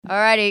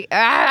Alrighty.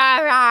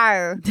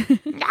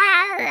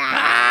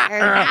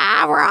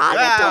 We're all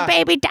little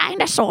baby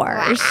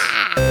dinosaurs.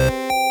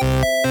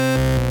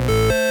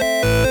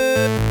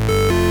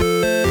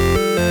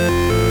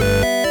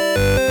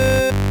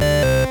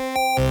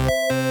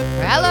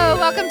 Hello,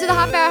 welcome to the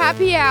Half Hour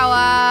Happy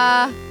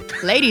Hour.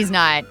 Ladies'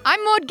 Night.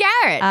 I'm Maud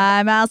Garrett.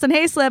 I'm Allison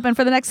Hayslip, and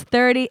for the next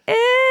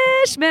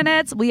 30-ish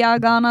minutes, we are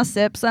gonna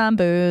sip some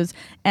booze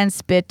and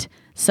spit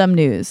some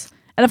news.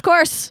 And of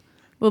course,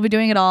 we'll be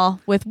doing it all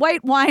with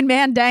white wine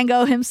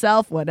mandango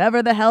himself,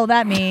 whatever the hell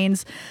that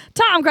means,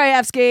 Tom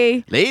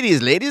Krajewski.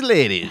 Ladies.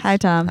 Hi,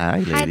 Tom. Hi,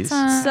 ladies.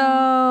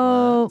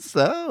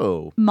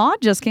 So,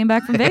 Maud just came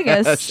back from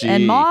Vegas,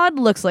 and Maud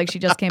looks like she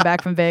just came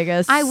back from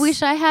Vegas. I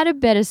wish I had a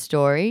better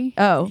story.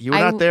 Oh. You were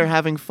not there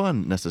having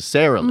fun,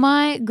 necessarily.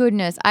 My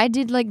goodness. I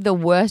did like the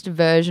worst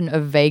version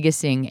of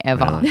Vegasing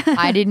ever.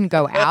 I didn't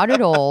go out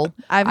at all.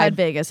 I've had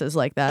Vegases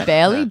like that.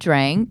 Barely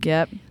drank.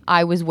 Yep.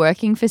 I was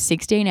working for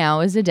 16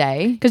 hours a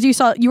day. Because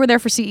you were there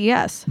for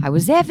CES. I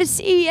was there for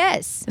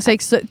CES.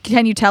 So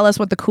can you tell us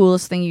what the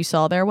coolest thing you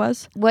saw there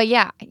was? Well,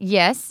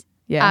 yes.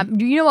 Yeah.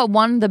 Do you know what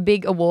won the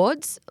big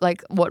awards?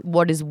 Like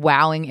what is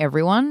wowing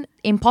everyone?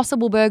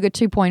 Impossible Burger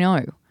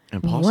 2.0.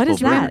 Impossible What is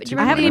that? Burger.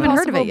 I haven't even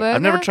heard of it Impossible yet.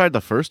 I've never Burger? tried the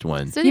first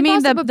one. So You mean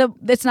Impossible-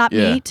 the it's not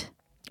Yeah. meat?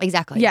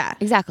 Exactly. Yeah.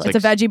 Exactly. It's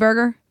a veggie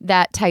burger?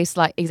 that tastes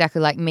like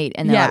exactly like meat,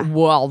 and they're Yeah. like,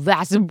 "Well,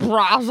 that's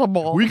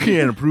impossible." We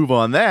can't improve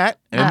on that.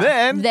 And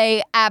then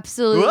They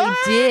absolutely What?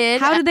 did.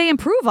 How did they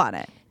improve on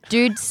it?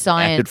 Dude, added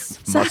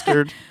science.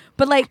 mustard.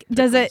 But like,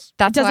 does it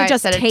That's does why it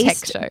just I said a tech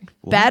taste show.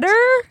 better?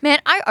 Man,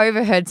 I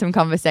overheard some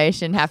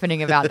conversation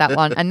happening about that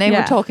one, and they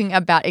Yeah. were talking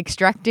about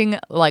extracting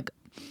like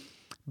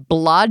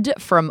blood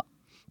from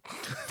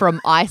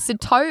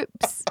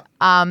isotopes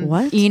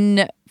What?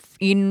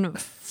 in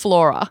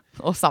flora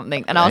or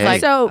something. And I was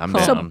Hey, like, I'm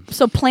down.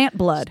 So plant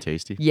blood. It's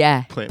tasty.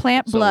 yeah,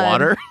 Plant So blood.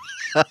 water.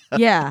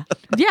 Yeah.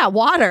 Yeah,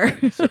 water.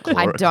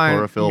 I don't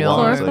Chlorophyll know.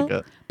 water. It's Chlorophyll?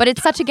 like but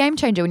it's such a game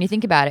changer when you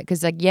think about it,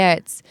 because like, yeah,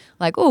 it's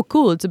like, oh,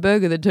 cool, it's a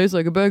burger that tastes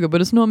like a burger,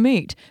 but it's not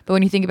meat. But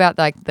when you think about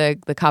like the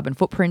carbon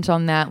footprint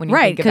on that, when you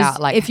Right, think because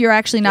about like if you're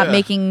actually not Yeah.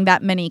 making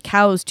that many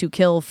cows to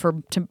kill for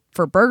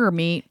burger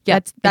meat, Yeah,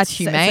 that's it's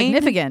humane.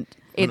 significant.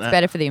 it's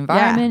better for the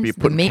environment, Be the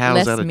putting meat, cows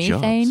less out of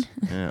methane. jobs.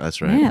 Yeah, that's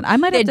right. Man, I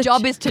might Their have to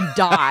job is to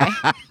die.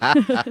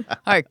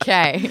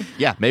 Okay.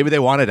 Yeah, maybe they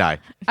want to die.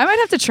 I might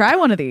have to try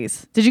one of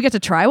these. Did you get to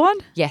try one?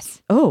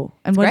 Yes. Oh,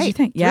 and what did you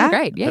think? It's really Yeah.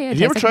 great. Yeah, Have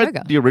you ever tastes like a tried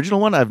burger. the original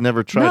one? I've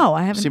never tried. No,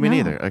 I haven't, See, me no.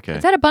 neither. Okay.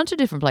 It's at a bunch of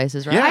different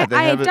places, right? Yeah. they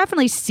I have had it-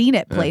 definitely seen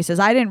it places.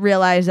 I didn't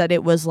realize that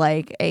it was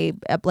like a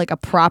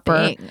proper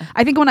Thing.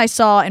 I think when I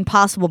saw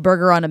Impossible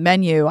Burger on a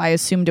menu, I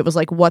assumed it was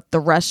like what the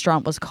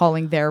restaurant was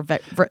calling their their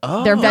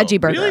veggie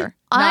burger. really?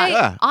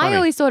 Yeah, I funny.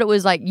 always thought it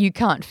was like, you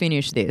can't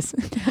finish this.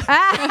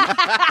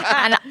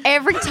 And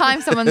every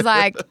time someone's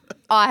like,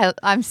 oh,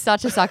 I'm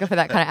such a sucker for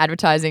that kind of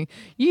advertising,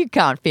 you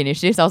can't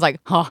finish this, I was like,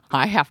 oh,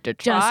 I have to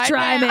try. Just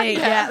try now. me.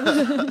 Yeah.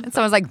 And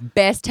someone's like,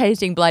 best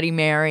tasting Bloody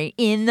Mary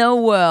in the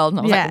world. And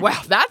I was Yeah. like,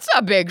 wow, that's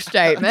a big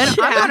statement.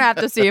 I'm going to have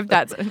to see if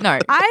that's, no.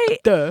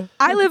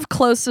 I live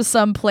close to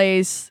some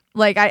place.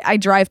 Like I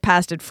drive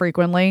past it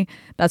frequently.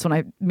 That's what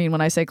I mean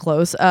when I say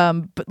close.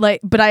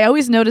 But I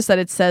always notice that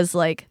it says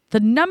like the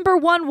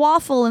 #1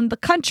 waffle in the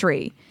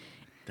country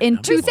in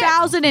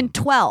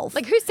 2012.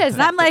 Like, who says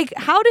And that? I'm like,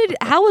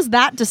 how was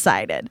that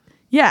decided?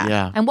 Yeah.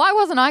 Yeah. And why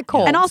wasn't I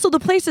called? And also the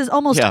place is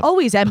almost Yeah.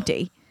 always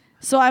empty.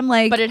 So I'm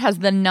like, but it has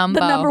the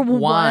number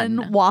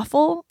one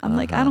waffle. I'm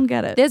like, I don't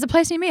get it. There's a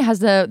place near me that has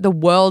the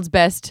world's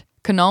best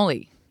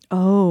cannoli.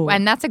 Oh.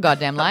 And that's a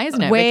goddamn lie,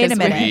 isn't it? Wait a Because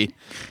minute.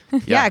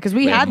 Yeah, 'cause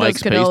we had those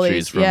Mike's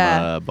pastries cannolis, from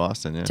yeah.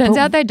 Boston. Yeah. Turns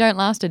out they don't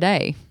last a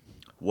day.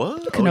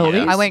 What?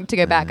 Cannolis? I went to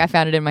go back. I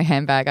found it in my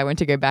handbag. I went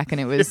to go back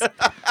and it was...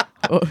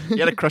 You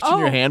had a crutch in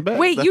your handbag?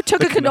 Wait, you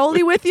took a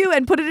cannoli with you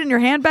and put it in your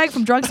handbag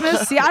from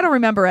Drunksmiths? See, I don't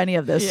remember any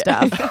of this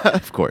stuff.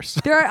 Of course.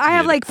 I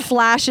have like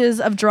flashes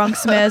of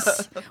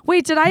Drunksmiths.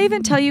 Wait, did I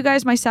even tell you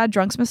guys my sad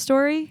Drunksmith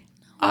story?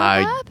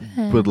 I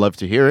would love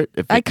to hear it.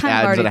 If I it kind of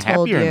adds already it a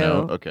told happier you.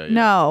 note. Okay. yeah.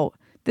 No,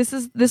 this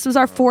was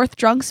our 4th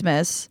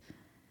Drunksmiths,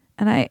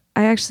 and I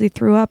actually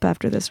threw up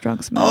after this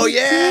Drunksmith. Oh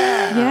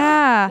yeah.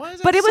 Yeah, Why is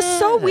that but it was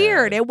so sad?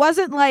 weird. It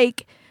wasn't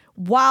like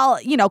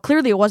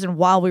clearly it wasn't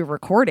while we were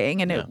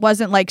recording, and it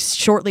wasn't like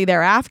shortly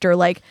thereafter.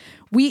 Like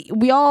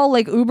we all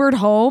like Ubered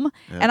home,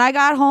 and I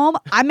got home.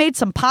 I made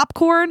some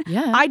popcorn.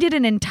 Yeah. I did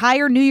an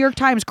entire New York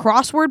Times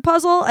crossword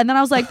puzzle, and then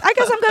I was like, I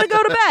guess I'm gonna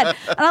go to bed.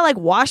 And I like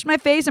washed my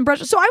face and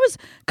brushed. So I was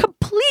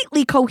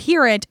completely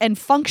coherent and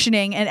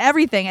functioning and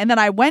everything. And then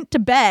I went to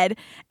bed,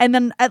 and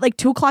then at like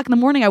 2:00 in the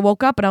morning, I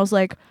woke up and I was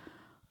like,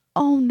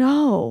 oh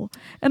no.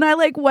 And I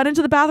like went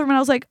into the bathroom and I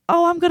was like,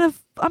 oh, I'm gonna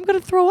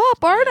throw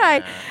up, aren't I?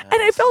 And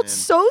I felt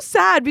so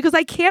sad because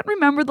I can't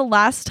remember the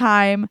last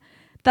time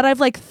that I've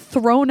like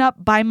thrown up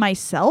by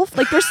myself.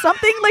 Like there's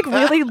something like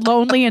really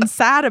lonely and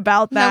sad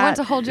about that. No one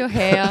to hold your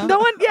hair. No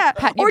one, yeah.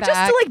 Pat your Or just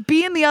back. to like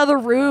be in the other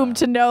room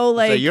to know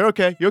like Say, you're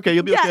okay. You're okay.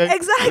 You'll be okay. yeah,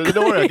 exactly.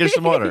 Don't worry. I'll get you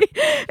some water.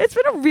 It's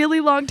been a really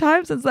long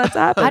time since that's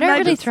happened. I don't And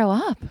really just- throw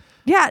up.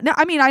 Yeah, no,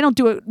 I mean, I don't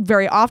do it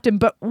very often,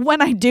 but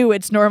when I do,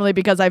 it's normally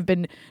because I've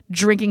been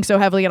drinking so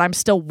heavily and I'm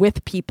still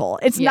with people.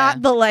 It's Yeah.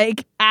 not the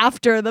like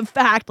after the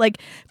fact, like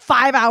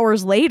 5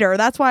 hours later.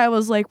 That's why I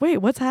was like, wait,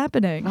 what's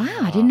happening? Wow,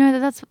 I didn't know that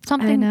that's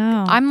something. I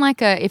know. I'm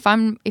like if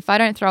I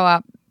don't throw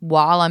up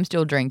while I'm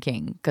still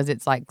drinking because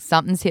it's like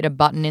something's hit a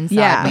button inside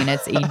Yeah. me and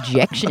it's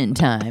ejection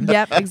time.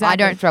 Yep, exactly. I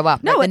don't throw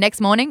up. No, Like, the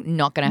next morning,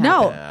 not going to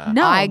happen.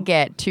 No. I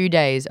get 2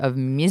 days of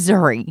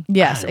misery.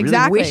 Yes, Really?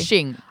 exactly.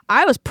 Wishing.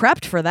 I was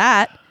prepped for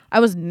that. I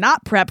was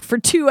not prepped for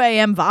 2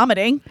 a.m.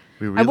 vomiting.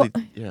 We I really,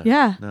 wa- yeah.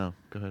 yeah. No,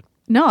 go ahead.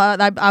 No,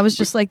 I was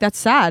just like, that's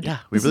sad. Yeah,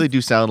 we really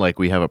do sound like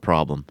we have a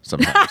problem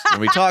sometimes.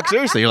 When we talk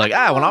seriously, you're like,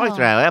 when I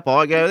throw up,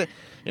 I go,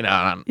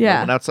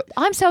 Yeah. when outside-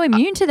 I'm so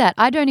immune to that.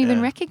 I don't even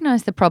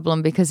recognize the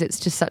problem because it's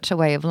just such a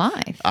way of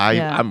life.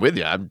 Yeah. I'm with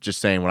you. I'm just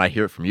saying when I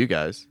hear it from you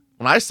guys,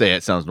 when I say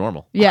it sounds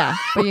normal. Yeah,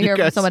 but you hear it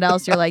from guys- someone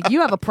else, you're like,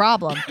 you have a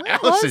problem. When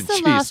was Allison, the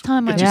jeez, last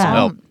time I get you some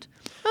help. vommed?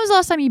 When was the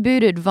last time you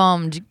booted,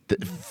 vommed,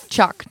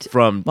 chucked?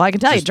 From Well, I can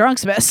tell you, just drunk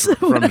Smiths.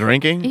 from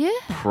drinking, Yeah.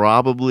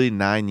 probably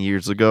 9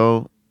 years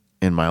ago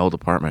in my old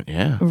apartment.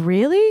 Yeah,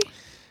 Really?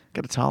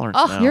 got a tolerance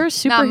Oh, now. You're a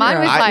superhero. mine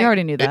was I like-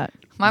 already knew that.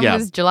 Mine Yeah.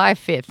 was July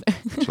 5th.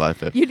 July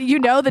 5th. You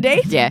know the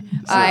date? Yeah,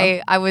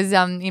 I was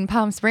in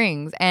Palm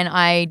Springs and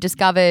I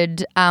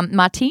discovered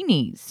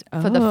martinis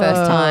for the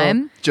first Oh.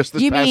 time. Just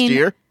this You past mean-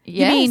 year.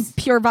 You mean Yes.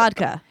 pure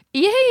vodka?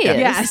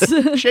 Yes.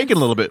 Yes. Shaking a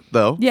little bit,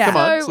 though. Yeah. Come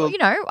on. So,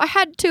 I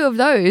had 2 of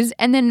those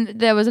and then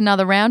there was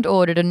another round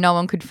ordered and no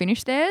one could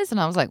finish theirs. And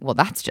I was like, well,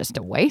 that's just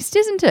a waste,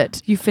 isn't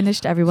it? You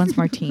finished everyone's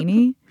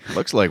martini?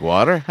 Looks like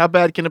water. How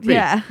bad can it be?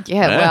 Yeah.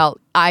 Yeah, Yeah. well,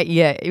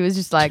 it was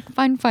just like,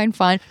 fine.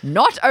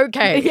 Not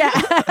okay. Yeah.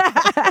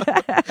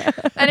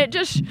 And it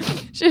just,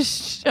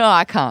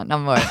 I can't.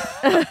 I'm worried.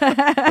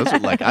 Those are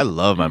like, I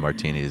love my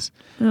martinis.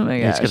 Oh my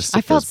You just gosh. gotta sip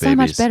I felt those so much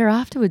babies. better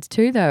afterwards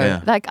too, though.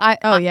 Yeah. Like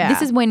yeah.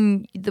 this is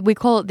when we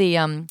call it the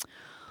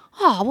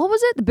what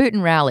was it? The boot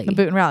and rally. The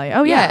boot and rally.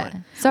 Oh yeah. Yeah.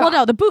 So- well,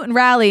 no, the boot and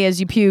rally is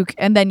you puke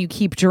and then you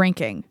keep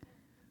drinking.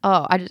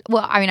 Oh, I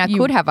You-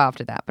 could have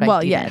after that, but I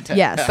Well, didn't.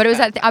 yes. But it was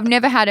I've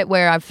never had it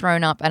where I've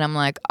thrown up and I'm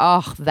like,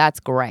 oh, that's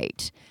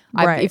great.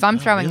 Right. If I'm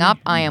throwing up,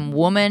 I am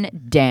woman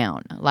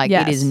down. Like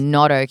Yes. it is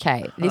not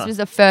okay. This was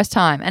the first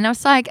time, and I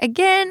was like,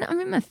 again, I'm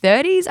in my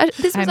 30s.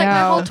 This was like my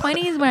know. whole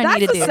 20s when I That's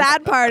needed the this.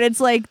 sad part. It's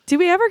like, do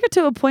we ever get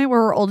to a point where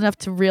we're old enough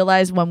to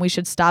realize when we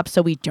should stop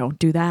so we don't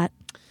do that?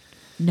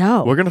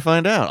 No. We're going to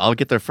find out. I'll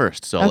get there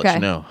first, so I'll let Okay.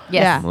 you know.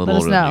 Yes. Yeah. I'm a let little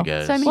us older than know. you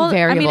guys. So many Well, I mean,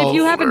 if variables.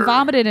 you haven't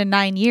vomited in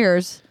 9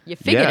 years, You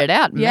figured Yeah. it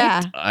out, mate.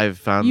 yeah, I've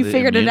found You the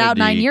figured it out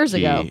 9 immunity years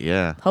key, ago.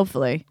 Yeah.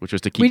 hopefully. Which was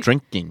to keep We-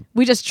 drinking.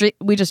 We just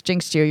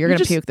jinxed you. You're gonna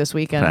just- puke this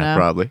weekend. now.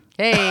 Probably.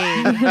 Hey.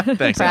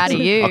 Thanks. Proud of Allison.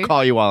 you. I'll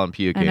call you while I'm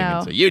puking I know.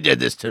 and say, you did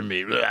this to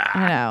me. Blah.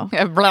 I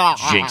know. Blah.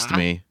 Jinxed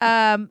me.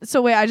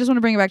 So wait, I just want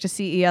to bring it back to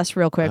CES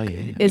real quick. Oh,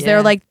 yeah. Is Yeah.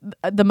 there like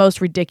the most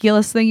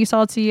ridiculous thing you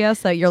saw at CES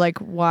that you're like,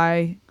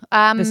 why?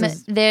 This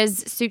is-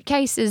 There's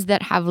suitcases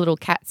that have little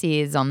cat's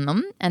ears on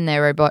them, and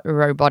they're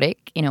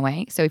robotic in a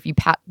way. So if you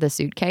pat the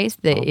suitcase,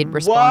 it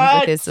responds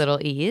What? with its little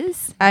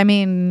ears. I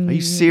mean, Are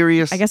you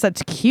serious? I guess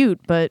that's cute,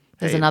 but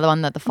There's Hey. another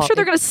one that the I'm sure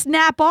they're gonna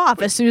snap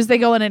off as soon as they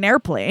go in an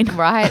airplane.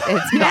 right.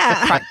 It's Yeah.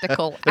 not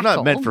practical. They're at not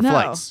all. meant for No.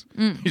 flights.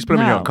 You just put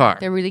them in your No. own car.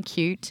 They're really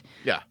cute.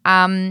 Yeah.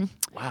 Um,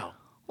 Wow.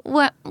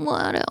 what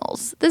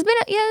else? There's been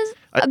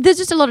there's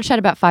just a lot of chat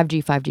about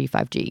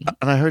 5G.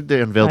 And I heard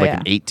they unveiled Oh, like yeah.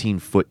 an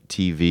 18-foot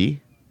TV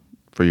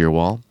for your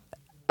wall.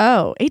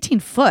 Oh, 18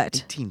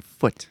 foot.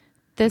 18-foot.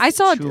 There's, I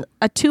saw Two-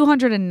 a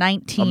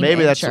 219 Oh,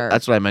 maybe incher,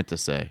 that's what I meant to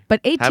say.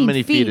 but 18 How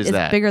many feet is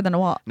that? bigger than a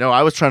wall. No,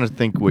 I was trying to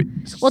think what.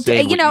 Well,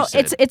 saying you what know,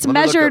 said. it's Let me look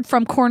measured up.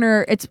 from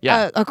corner. It's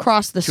Yeah.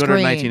 across the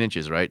 219 screen.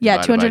 inches, right? Yeah,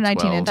 Divided by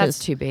 219 12. inches. that's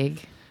too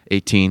big.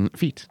 18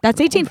 feet.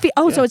 That's 18 feet.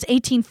 Oh, so it's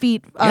 18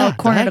 feet corner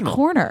diagonal. to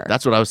corner.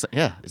 That's what I was saying.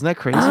 Yeah, isn't that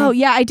crazy? Oh,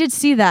 yeah, I did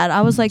see that.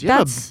 I was like, Do you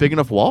have that's. a big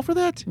enough wall for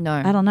that? No,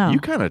 I don't know. You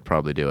kind of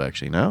probably do,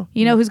 actually. No,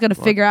 You know who's going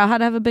to figure out how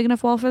to have a big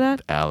enough wall for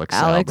that? Alex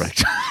Alex.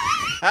 Albrecht.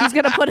 He's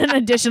going to put an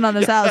addition on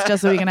this house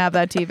just so he can have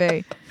that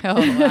TV. Oh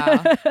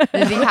wow!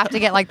 Does he have to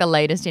get like the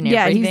latest in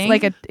Yeah,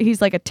 everything?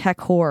 he's like a tech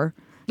whore.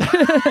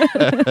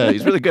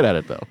 He's really good at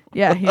it, though.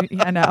 Yeah,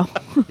 I know.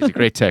 He's a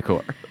great tech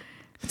whore.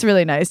 It's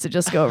really nice to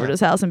just go over to his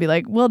house and be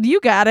like, "Well, you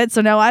got it,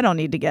 so no, I don't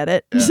need to get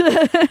it."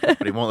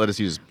 But he won't let us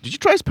use. Did you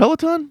try his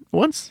Peloton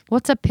once?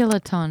 What's a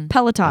Peloton?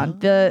 Peloton,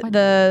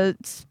 the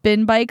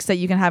spin bikes that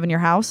you can have in your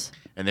house.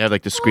 And they have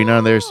like the screen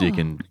on there, so you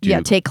can do.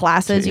 Take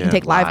classes. You can yeah,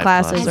 take live live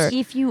classes. classes. As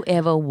if you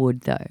ever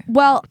would, though.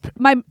 Well,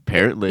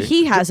 Apparently.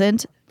 he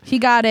hasn't. He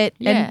got it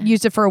Yeah. and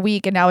used it for a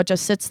week, and now it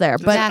just sits there.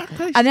 But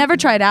Exactly. I never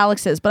tried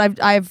Alex's, but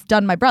I've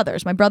done my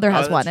brother's. My brother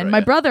has that's one, and right, my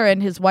yeah. brother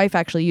and his wife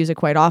actually use it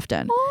quite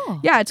often. Oh.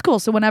 Yeah, it's cool.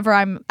 So whenever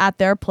I'm at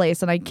their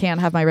place and I can't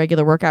have my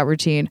regular workout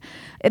routine,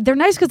 they're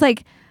nice because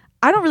like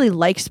I don't really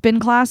like spin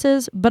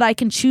classes, but I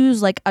can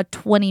choose like a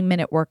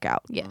 20-minute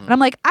workout. Yeah. And I'm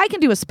like, I can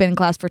do a spin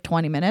class for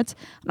 20 minutes.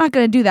 I'm not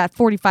going to do that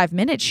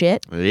 45-minute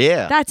shit.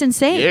 Yeah. That's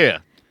insane. Yeah.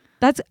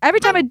 That's every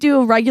time I do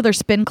a regular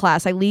spin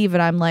class, I leave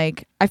and I'm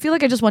like, I feel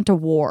like I just went to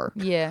war.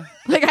 Yeah.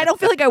 Like I don't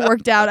feel like I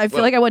worked out. I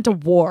feel like I went to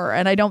war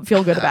and I don't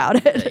feel good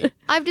about it.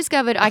 I've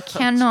discovered I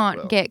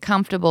cannot get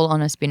comfortable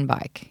on a spin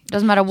bike.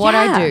 Doesn't matter what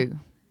Yeah. I do.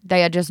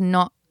 They are just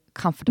not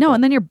comfortable. No,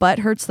 and then your butt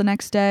hurts the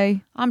next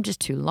day. I'm just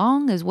too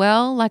long as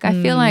well. Like I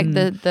feel like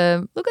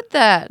the look at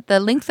that. The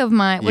length of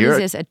my what You're-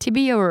 is this? A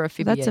tibia or a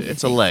fibia? That's a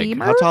It's a leg.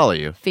 Femur? How tall are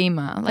you?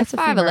 femur. Like That's a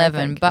femur, I 5'11",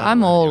 think. but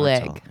I'm all you're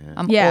leg. tall, yeah.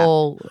 I'm Yeah.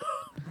 all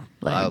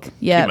I'll leg.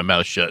 Yeah. keep my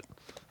mouth shut.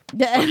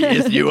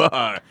 Yes, you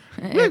are.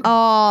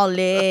 Oh,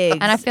 legs.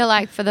 And I feel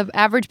like for the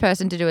average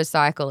person to do a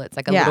cycle, it's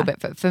like a Yeah. little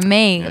bit. For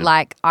me,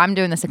 like I'm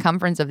doing the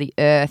circumference of the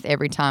earth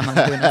every time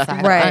I'm doing a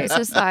cycle. Right. And it's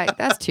just like,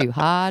 that's too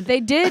hard. They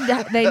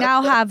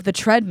now have the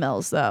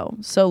treadmills though.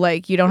 So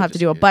like you don't have to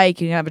do a bike,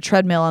 you can have a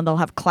treadmill and they'll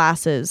have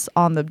classes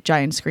on the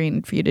giant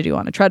screen for you to do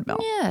on a treadmill.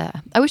 Yeah.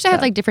 I wish they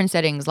had like different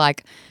settings,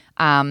 like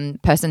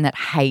person that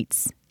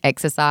hates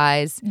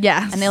exercise.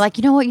 Yes. And they're like,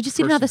 you know what? You just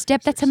did another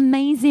step. That's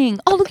amazing.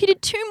 Oh, look, you did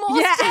 2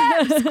 more Yeah.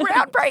 steps.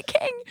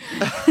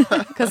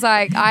 Groundbreaking. Because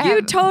like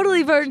You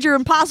totally earned your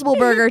Impossible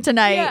Burger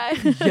tonight.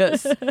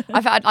 yes.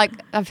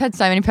 I've had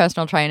so many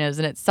personal trainers,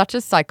 and it's such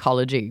a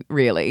psychology,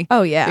 really.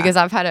 Oh, yeah. Because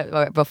I've had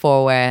it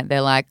before where they're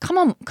like, "Come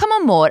on,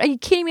 Maud, are you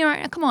kidding me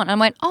right now? Come on." And I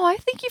went, "Oh, I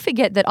think you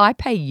forget that I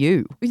pay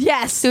you.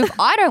 Yes. So if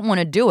I don't want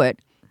to do it,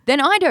 then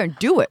I don't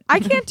do it." I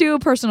can't do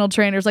personal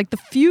trainers. Like the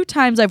few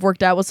times I've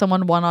worked out with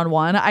someone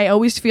one-on-one, I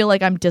always feel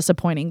like I'm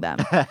disappointing them.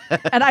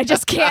 And I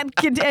just can't,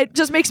 it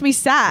just makes me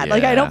sad.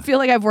 Like I Yeah. don't feel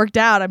like I've worked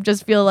out. I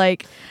just feel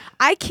like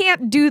I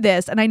can't do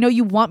this. And I know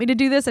you want me to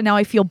do this. And now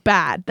I feel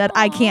bad that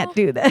I can't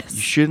do You this.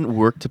 shouldn't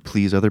work to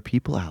please other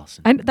people,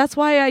 Allison. And that's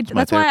why I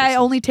therapist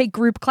only take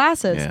group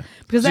classes. Yeah.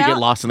 Because So you I- get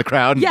lost in the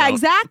crowd. and Yeah, don't-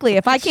 exactly.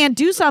 If I can't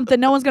do something,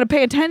 no one's going to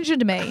pay attention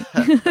to me.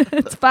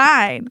 It's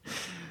fine.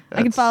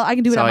 I can follow. I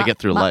can do it that's at how I my, get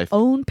through my life.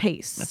 own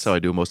pace. That's how I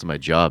do most of my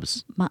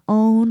jobs. My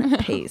own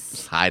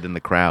pace. Hide in the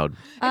crowd.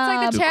 It's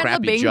like the Do a Chandler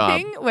crappy Bing job.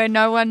 thing where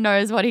no one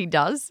knows what he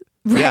does.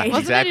 Yeah, Wasn't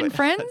exactly. it in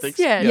Friends? I think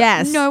so. Yeah.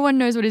 Yes. No one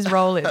knows what his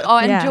role is. Oh,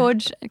 and Yeah.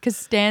 George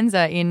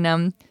Costanza in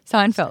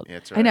Seinfeld. Yeah,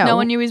 that's I right. know. No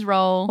one knew his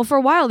role. Well, for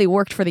a while he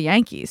worked for the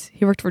Yankees.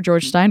 He worked for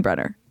George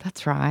Steinbrenner.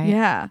 That's right.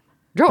 Yeah.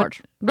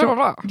 George.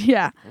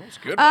 Yeah. That's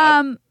good.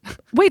 Bob.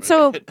 Wait,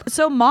 so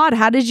Maude,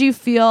 how did you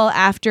feel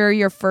after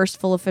your first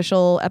full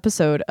official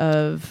episode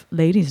of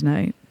Ladies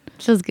Night?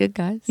 Feels good,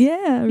 guys.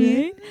 Yeah,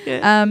 right.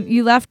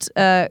 You left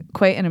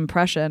quite an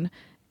impression.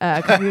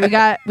 'Cause we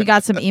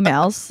got some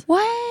emails.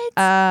 What?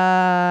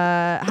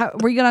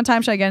 Were you good on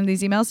time? Should I get into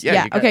these emails? Yeah,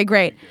 you're good. Okay,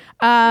 great.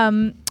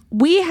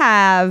 We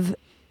have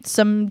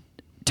some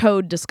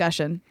Toad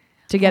discussion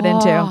to get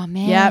into. Oh,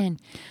 man.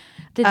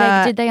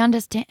 Yep. Did they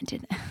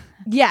understand?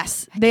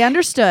 Yes, they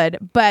understood,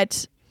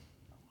 but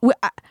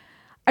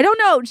I don't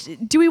know.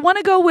 Do we want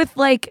to go with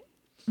like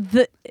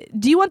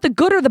do you want the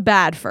good or the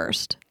bad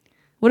first?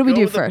 What do we Go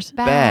do with the first?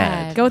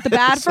 bad. Go with the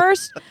bad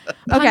first?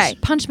 Okay.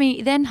 Punch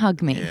me, then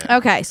hug me.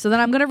 Okay, so then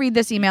I'm going to read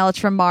this email. It's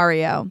from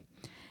Mario,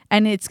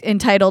 and it's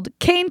entitled,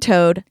 Cane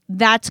Toad,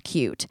 That's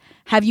Cute.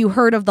 Have you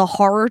heard of the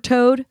horror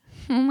toad?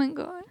 Oh, my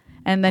God.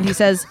 And then he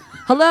says,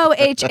 hello,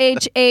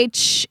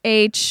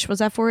 HHHH. Was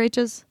that 4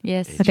 H's?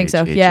 Yes. I think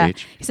so, H, yeah.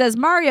 H. He says,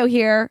 Mario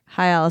here.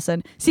 Hi,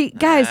 Allison. See,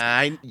 guys,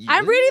 I'm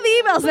reading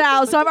the emails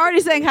now, so I'm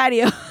already saying hi to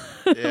you.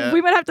 Yeah.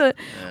 we might have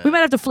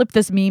to flip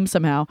this meme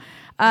somehow.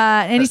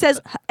 And he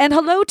says, and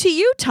hello to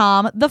you,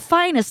 Tom, the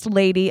finest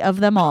lady of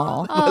them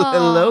all.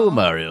 Hello,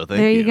 Mario. Thank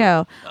There you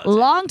go.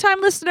 Long-time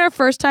listener,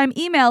 first-time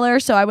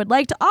emailer. So I would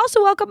like to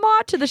also welcome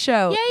Maud to the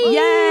show.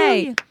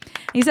 Yay!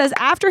 He says,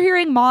 after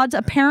hearing Maud's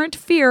apparent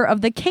fear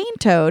of the cane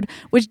toad,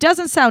 which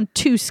doesn't sound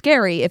too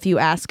scary if you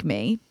ask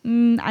me,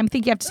 I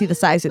think you have to see the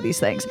size of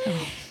these things.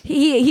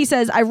 He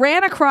says, I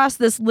ran across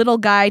this little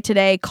guy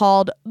today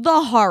called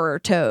the horror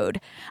toad.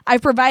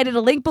 I've provided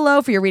a link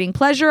below for your reading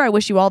pleasure. I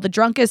wish you all the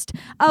drunkest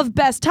of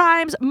best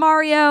times,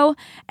 Mario.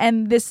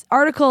 And this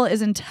article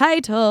is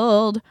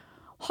entitled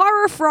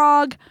Horror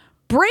Frog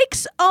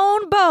Breaks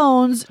Own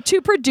Bones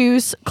to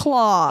Produce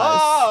Claws.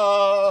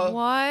 Oh.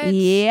 What?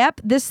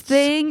 Yep, this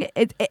thing,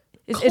 it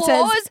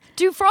Claws? says...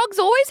 Do frogs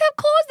always have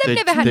claws? They've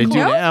never had they claws. do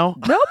now.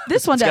 Nope,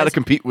 this one It's does. got to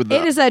compete with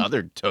the It is a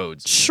other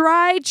toads.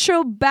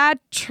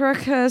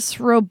 Trichobatrachus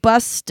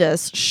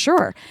robustus.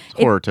 Sure.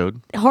 Horror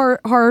toad.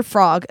 Horror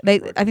frog. I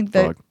think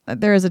that frog.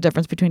 there is a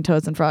difference between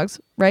toads and frogs,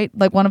 right?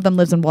 Like one of them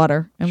lives in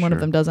water and one of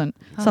Sure. them doesn't.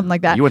 Something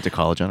like that. You went to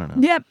college. I don't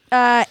know.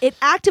 Yep. It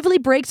actively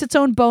breaks its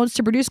own bones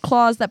to produce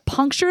claws that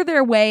puncture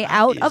their way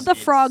out of the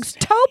frog's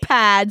toe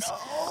pads.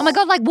 Oh my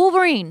God, like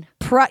Wolverine.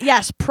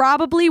 Yes,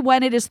 probably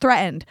when it is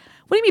threatened.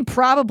 What do you mean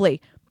probably?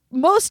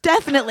 Most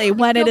definitely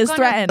when it You're is gonna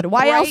threatened.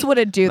 Why break- else would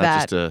it do Not that?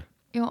 just to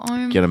Your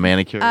arm. get a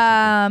manicure. or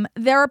something.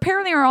 There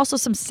apparently are also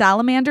some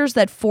salamanders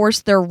that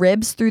force their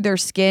ribs through their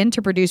skin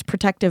to produce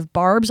protective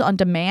barbs on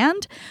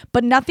demand,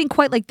 but nothing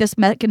quite like this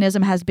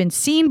mechanism has been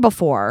seen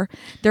before.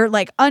 They're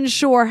like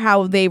unsure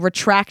how they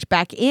retract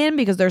back in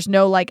because there's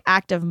no like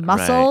active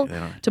muscle they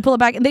don't- to pull it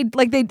back. And they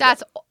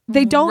That's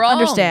don't wrong.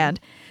 understand.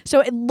 So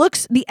it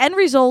looks the end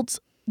results.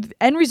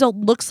 end result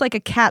looks like a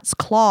cat's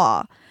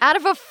claw Out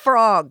of a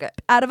frog.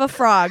 out of a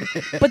frog.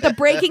 But the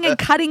breaking and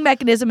cutting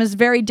mechanism is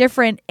very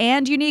different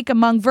and unique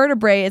among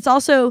vertebrae. It's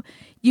also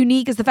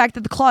unique is the fact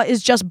that the claw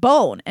is just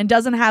bone and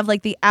doesn't have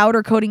like the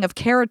outer coating of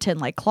keratin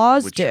like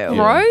claws do. Yeah,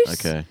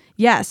 Gross. Okay.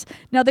 Yes.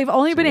 Now they've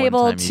only been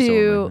able one-time use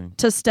only to thing.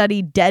 to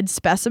study dead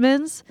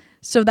specimens.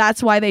 So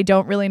that's why they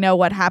don't really know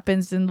what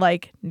happens in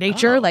like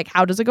nature, like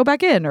how does it go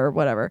back in or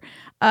whatever.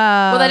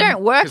 Well, they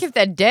don't work if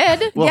they're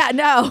dead. Well, yeah,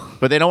 no.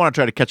 But they don't want to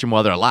try to catch them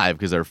while they're alive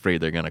because they're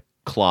afraid they're going to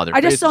claw their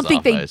I just faces don't think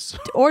off, they I assume.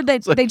 or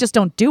they just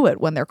don't do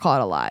it when they're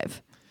caught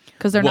alive.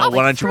 Because they're Well, not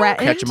why like, don't you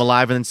threatened. catch them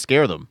alive and then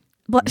scare them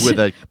But- with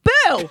a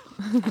Boo!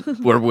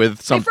 or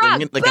with something frog,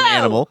 like boo! an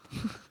animal?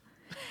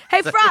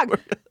 Hey frog!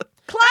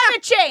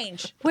 Climate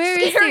change. Where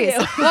is Scare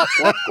this?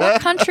 you. What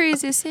country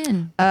is this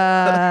in?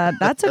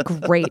 That's a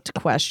great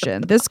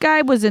question. This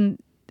guy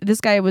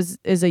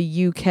is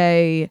a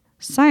UK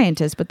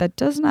scientist, but that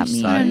does not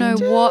mean I don't know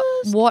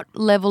what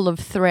level of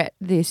threat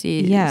this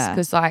is. Yeah.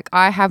 Because like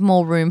I have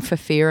more room for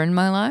fear in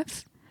my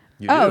life.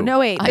 You Oh, do. no,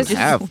 wait. You This is-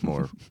 have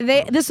more.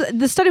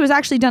 The study was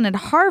actually done at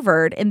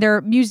Harvard in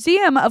their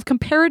Museum of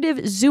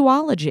Comparative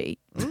Zoology.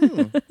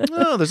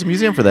 Oh, there's a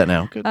museum for that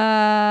now. Good. Zoology.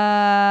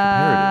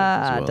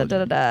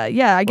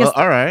 Yeah, I guess. Well,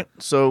 all right.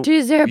 So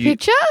Is there a you-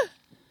 picture?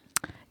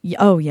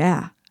 Oh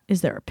yeah,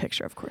 is there a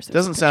picture? Of course. It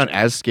doesn't sound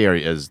as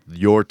scary as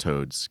your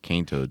toads,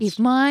 cane toads. If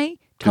my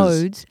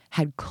 'Cause- toads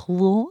had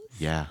claws,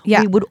 Yeah.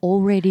 Yeah. we would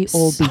already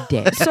all be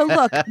dead. So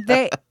look,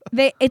 they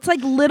it's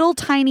like little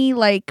tiny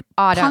like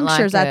I don't like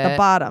punctures at the it.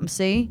 bottom.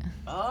 See?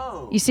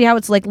 Oh. You see how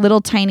it's like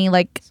little tiny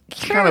like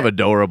Kind of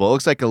adorable. It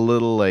looks like a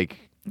little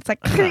it's like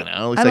I don't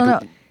know. It looks I don't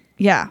like know.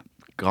 Yeah.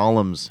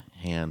 Gollum's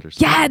hand or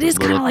something. Yeah, it is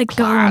Little kinda like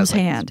claws, Gollum's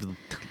hand.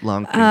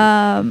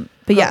 long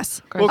But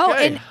yes. Okay.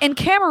 Oh, in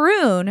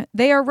Cameroon,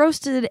 they are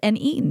roasted and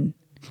eaten.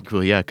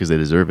 Cool, yeah, because they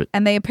deserve it.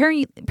 And they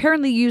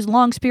apparently use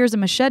long spears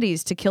and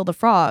machetes to kill the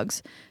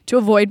frogs to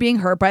avoid being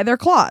hurt by their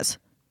claws.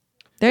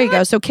 There you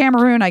go. So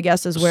Cameroon, I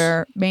guess, is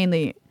where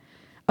mainly.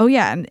 Oh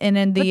yeah, and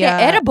in the they're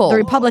edible. the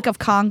Republic of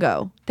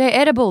Congo. They're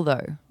edible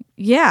though.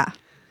 Yeah,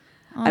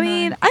 Oh, I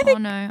mean, no. I think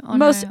Oh, no. Oh,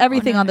 most no.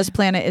 everything Oh, on no. this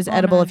planet is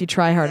edible if you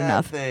try hard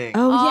enough. thing.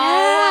 Oh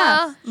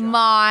yeah. Oh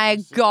my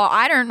god!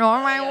 I don't know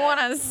if I want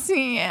to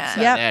see it. Yep.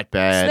 That So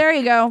bad. there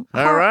you go.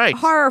 All right.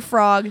 Horror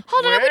frog.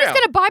 Hold on, are we just Wow.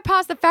 going to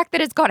bypass the fact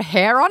that it's got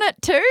hair on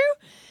it too?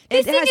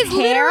 This It thing has is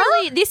hair?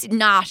 literally this.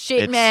 Nah,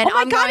 shit, It's- man. Oh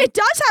my I'm god, going, it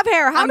does have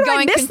hair. How I'm did I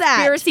going miss that?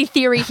 conspiracy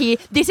theory here.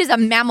 This is a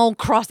mammal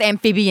cross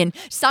amphibian.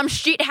 Some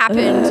shit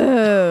happened.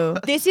 Oh.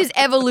 This is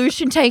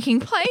evolution taking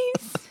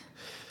place.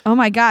 Oh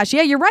my gosh.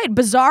 Yeah, you're right.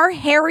 Bizarre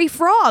hairy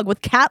frog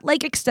with cat-like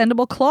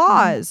extendable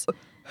claws.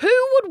 Who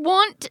would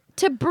want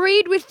to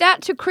breed with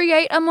that to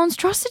create a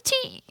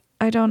monstrosity?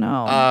 I don't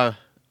know.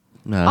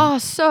 No. Oh,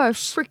 so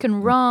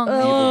freaking wrong.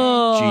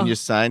 Oh. Genius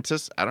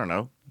scientists. I don't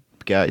know.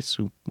 Guys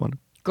who want to.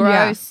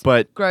 Gross.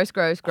 But Gross.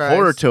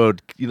 horror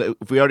toad. You know,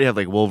 if we already have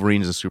like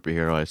Wolverine as a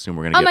superhero, I assume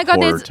we're gonna Oh my get god,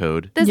 horror there's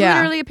toad. There's Yeah.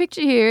 literally a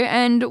picture here,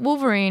 and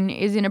Wolverine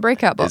is in a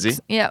breakout box. Is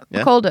he? Yeah,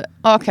 Yeah. called it.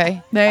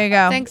 Okay. There you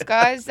go. Thanks,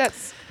 guys.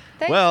 Thanks,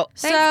 Well,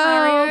 thanks, So,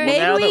 Mario. maybe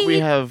now that we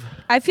have,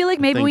 I feel like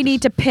maybe thing we to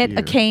need to pit a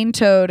fear. cane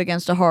toad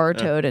against a horror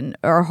toad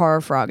or a horror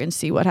frog and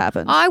see what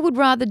happens. I would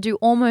rather do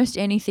almost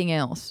anything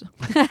else.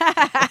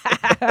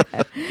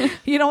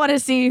 You don't want to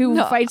see who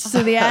No. fights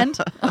to the end?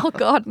 Oh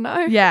God, no.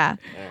 Yeah.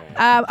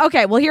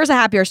 Okay, well, here's a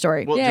happier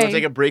story. well, do you want Yay. to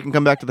take a break and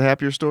come back to the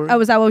happier story? Oh,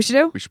 is that what we should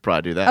do? We should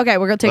probably do that. Okay,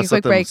 we're going to take Let's a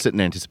let quick them break Sit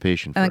in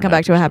anticipation, and then come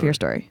back to a happier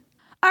story.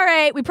 All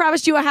right, we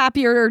promised you a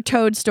happier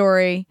toad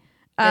story.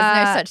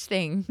 There's no such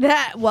thing.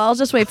 Well,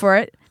 just wait for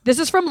it. This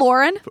is from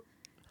Lauren,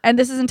 and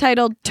this is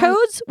entitled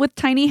Toads with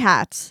Tiny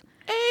Hats.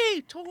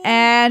 Hey,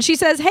 And she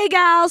says, "Hey,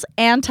 gals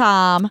and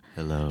Tom.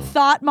 hello.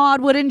 Thought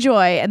Maud would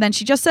enjoy." And then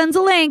she just sends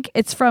a link.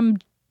 It's from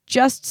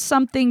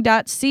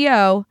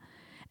justsomething.co.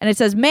 And it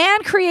says,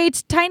 "Man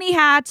creates tiny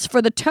hats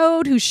for the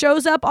toad who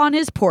shows up on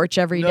his porch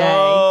every day."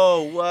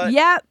 No, what?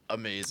 Yep.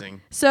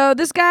 Amazing. So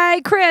this guy,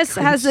 Chris,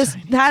 has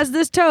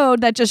this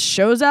toad that just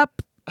shows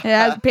up,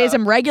 pays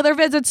him regular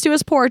visits to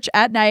his porch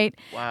at night,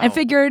 and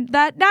figured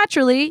that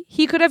naturally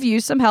he could have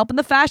used some help in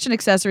the fashion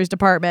accessories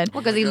department.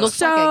 Because he looks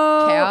So- like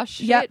a cow. Yep.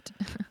 Shit.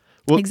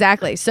 Well-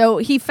 Exactly. So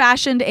he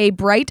fashioned a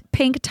bright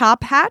pink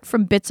top hat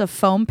from bits of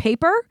foam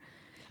paper,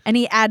 and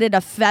he added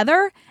a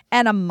feather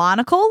and a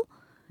monocle.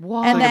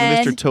 Wow. And Like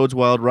then- a Mr. Toad's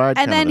Wild Ride.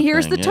 And kind then of a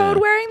here's thing, the toad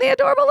yeah. wearing the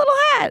adorable little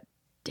hat.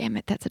 Damn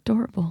it, that's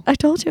adorable. I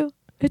told you.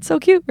 It's so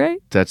cute, right?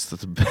 That's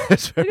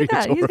very Look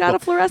at that. He's got a adorable.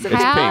 fluorescent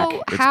It's hat. How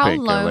pink. It's how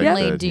pink. I like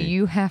lonely that. do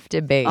you have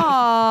to be?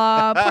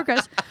 Aw, poor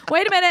Chris.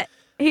 Wait a minute.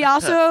 He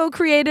also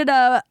created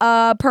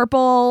a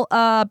purple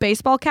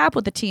baseball cap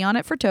with a T on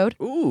it for Toad.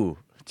 Ooh.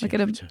 Look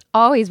at him.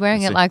 Oh, he's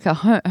wearing it like a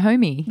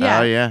homie. Yeah.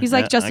 Oh, yeah. He's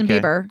like yeah, Justin okay.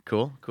 Bieber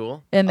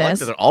Cool. in I like this.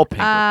 that they're all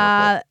pink or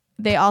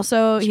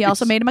purple. He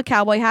also made him a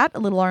cowboy hat, a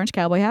little orange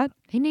cowboy hat.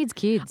 He needs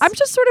kids. I'm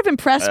just sort of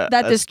impressed that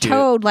this that's cute.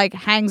 toad like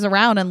hangs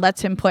around and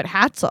lets him put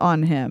hats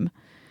on him.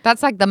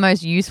 That's like the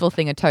most useful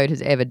thing a toad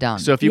has ever done.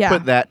 So if you Yeah.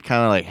 put that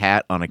kind of like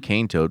hat on a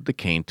cane toad, the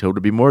cane toad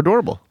would be more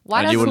adorable.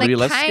 why and you doesn't would be the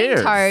less cane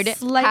scared. toad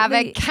have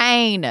a Slightly-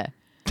 cane?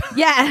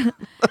 Yeah,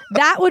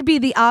 that would be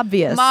the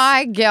obvious.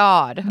 My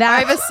God.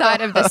 That-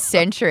 Oversight of the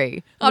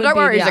century. Oh, Would don't be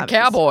worry. the He's a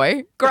obvious.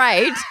 cowboy.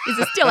 Great.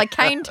 He's still a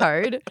cane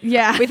toad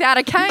Yeah. without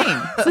a cane.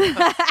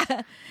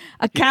 a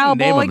He didn't cowboy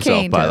name himself,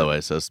 cane by toad. the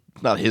way, so it's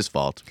not his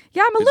fault.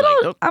 Yeah, He's like,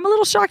 "Nope." I'm a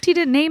little shocked he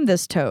didn't name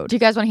this toad. Do you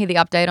guys want to hear the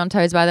update on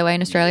toads, by the way,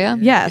 in Australia?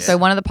 Yes. So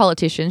one of the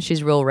politicians,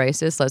 she's real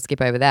racist. Let's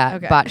skip over that.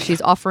 Okay. But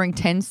she's offering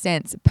 10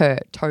 cents per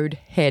toad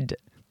head.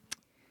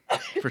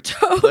 For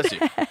bless you.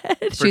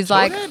 She's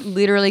like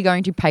literally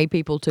going to pay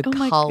people to Oh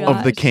my cull God.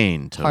 Of the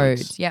cane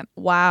toads. toads. Yep.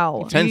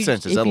 Wow. 10 you-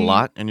 cents. Is if that a you-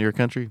 lot in your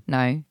country?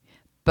 No.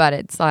 But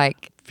it's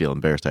like Feel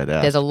embarrassed I'd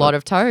ask. there's a lot but-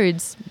 of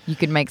toads. You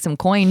could make some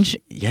coins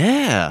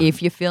Yeah.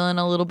 if you're feeling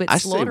a little bit I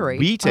say slaughtery.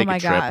 we take my a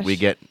trip, gosh. we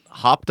get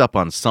hopped up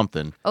on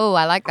something, Oh,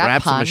 I like that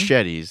grab some pun.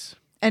 machetes.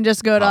 And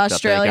just go to hopped up. I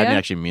Australia. didn't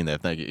actually mean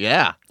that. Thank you.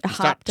 Yeah. Start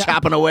Hopped up.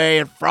 chopping away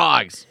at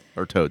frogs.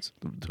 Or toads.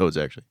 Toads,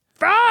 actually.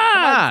 Come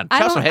on. I Chop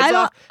don't- some heads I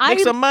don't- off. Make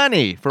I- some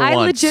money for I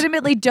once.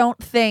 legitimately don't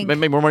think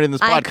Make more money in this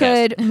podcast. I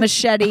could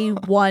machete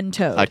one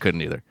toad. I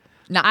couldn't either.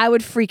 I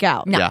would freak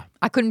out. No, Yeah.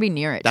 I couldn't be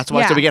near it. That's why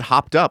I Yeah. said we get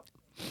hopped up.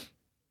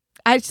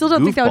 I still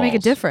don't think that would make a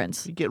Goofballs.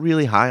 difference. You get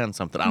really high on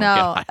something. I don't No,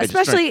 get high.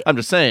 especially- I'm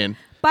just saying.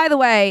 By the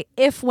way,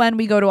 if when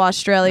we go to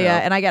Australia Yeah.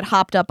 and I get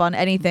hopped up on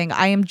anything,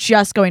 I am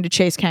just going to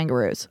chase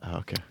kangaroos. Oh,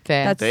 okay.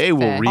 fair. That's They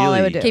will fair. really all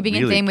I would do. Keeping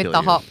in really theme with kill the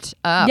you. hopped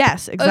up.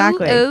 Yes,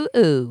 exactly. Ooh, ooh,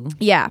 ooh.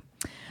 Yeah.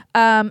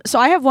 So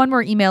I have one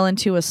more email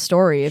into a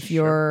story if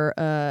you're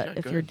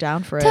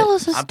down for it. Tell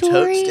us a I'm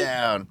story. totes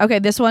down. Okay,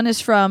 this one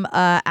is from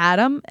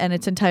Adam and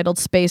it's entitled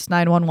Space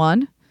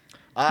 911.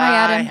 Hi,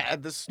 Adam. I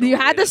had the story. You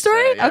had the to say,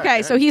 story? yeah, Okay,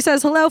 yeah. so he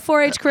says, "Hello,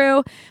 4-H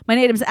crew. My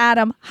name is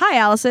Adam. Hi,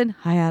 Allison.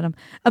 Hi, Adam.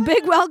 A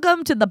big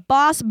welcome to the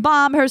boss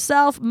bomb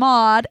herself,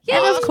 Maud,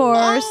 and of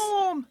course,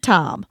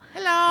 Tom.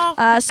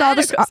 Hello. Saw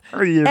this,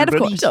 Sorry, and of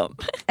everybody. course,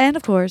 and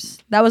of course,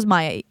 that was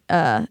my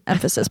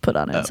emphasis put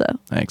on it. So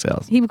Thanks,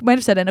 Alice. he might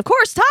have said, and of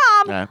course, Tom.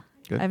 Yeah,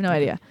 good. I have no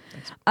idea.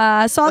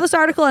 Saw this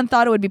article and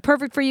thought it would be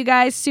perfect for you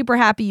guys. Super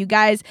happy you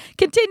guys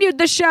continued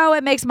the show.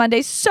 It makes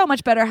Mondays so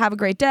much better. Have a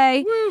great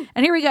day.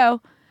 And here we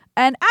go.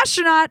 An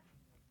astronaut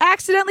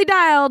accidentally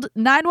dialed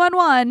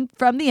 911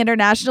 from the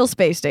International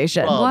Space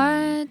Station. Well,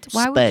 What?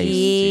 Why would Space.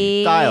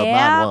 you? Dialed Yep.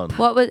 911.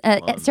 What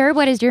was, sir,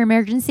 what is your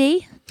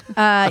emergency?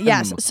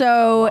 Yes.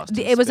 So Lost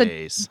in it was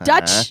space. a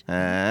Dutch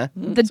The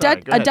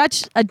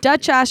The a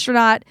Dutch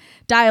astronaut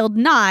dialed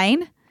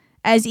 9,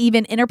 as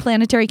even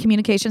interplanetary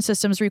communication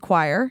systems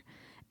require,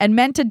 and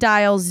meant to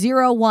dial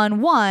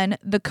 011,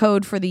 the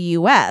code for the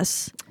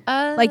U.S.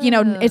 Like,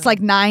 it's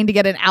like 9 to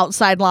get an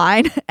outside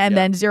line, and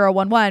then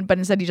 011, but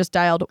instead he just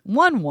dialed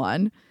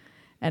 11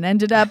 and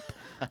ended up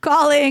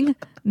calling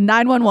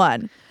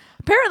 911.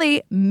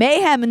 Apparently,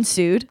 mayhem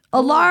ensued.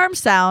 Alarm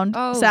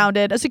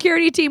sounded. A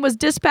security team was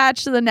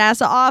dispatched to the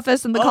NASA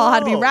office, and the call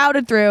had to be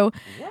routed through,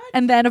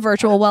 and then a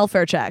virtual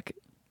welfare check.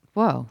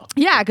 Whoa.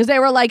 Yeah, because they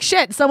were like,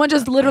 shit, someone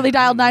just literally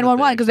dialed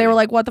 911 because they were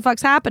like, what the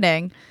fuck's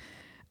happening?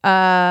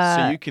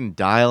 So you can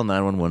dial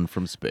 911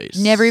 from space.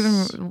 Never even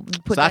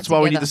put So that's that why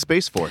we need together. the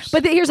Space Force.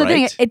 But here's the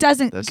thing, right? it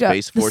doesn't The go.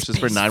 Space Force is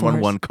for Space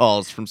 911 Force.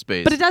 calls from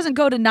space. But it doesn't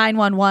go to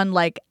 911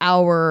 like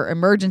our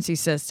emergency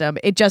system.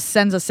 It just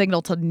sends a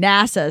signal to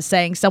NASA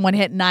saying someone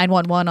hit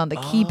 911 on the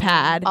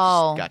keypad.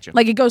 Oh. Gotcha.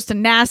 Like it goes to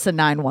NASA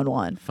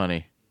 911.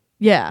 Funny.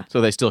 Yeah. So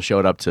they still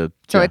showed up to.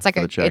 So it's like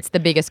for the check. it's the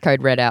biggest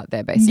code red out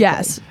there, basically.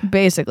 Yes,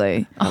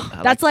 basically.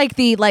 That's like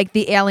the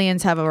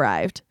aliens have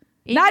arrived.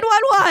 Even-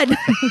 911.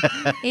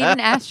 Even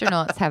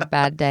astronauts have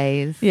bad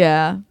days.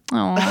 Yeah.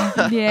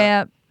 Aw.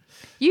 Yeah.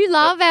 You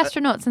love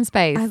astronauts in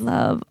space. I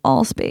love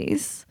all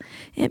space.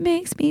 It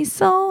makes me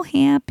so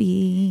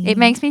happy. It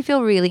makes me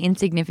feel really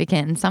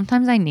insignificant, and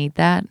sometimes I need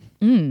that.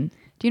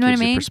 Do you know what I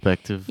Gives you mean?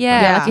 perspective.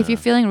 Yeah, Yeah. like if you're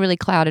feeling really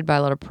clouded by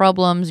a lot of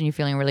problems and you're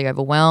feeling really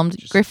overwhelmed,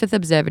 Griffith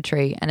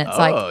Observatory, and it's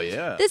like,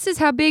 yeah. this is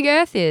how big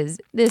Earth is.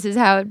 This is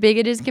how big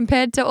it is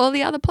compared to all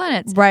the other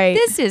planets. Right.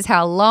 This is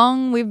how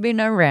long we've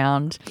been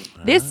around.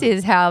 This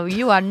is how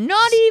you are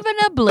not even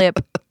a blip.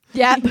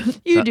 Yep.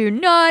 You do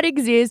not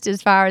exist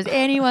as far as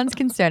anyone's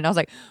concerned. I was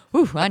like,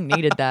 ooh, I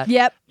needed that.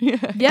 Yep.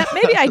 Yep.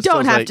 Maybe I don't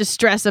Sounds have like- to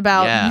stress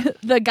about Yeah.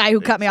 the guy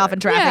who cut me off in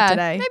traffic Yeah,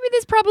 today. maybe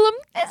this problem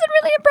isn't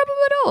really a problem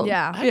at all.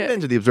 Yeah. I haven't been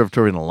to the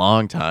observatory in a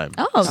long time.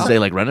 Oh, Since they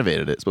like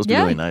renovated it. It's supposed to be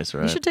Yeah. really nice,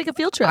 right? You should take a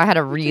field trip. I had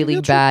a really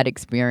bad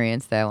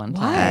experience there one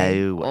time.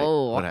 Why?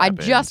 Oh, What I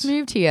just happened?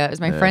 moved here. It was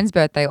my friend's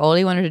birthday. All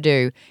he wanted to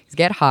do is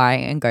get high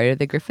and go to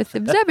the Griffith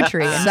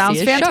Observatory. And Sounds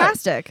see a show.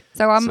 fantastic.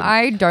 So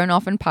I don't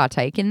often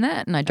partake in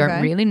that, and I don't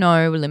Okay. really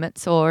know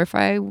limits or if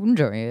I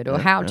enjoy it or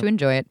how to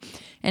enjoy it.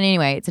 And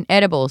anyway, it's an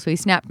edible, so he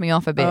snapped me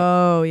off a bit,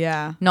 Oh,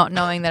 yeah. not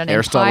knowing that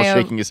Aristotle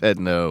shaking his head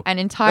no. an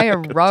entire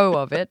row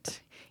of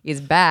it is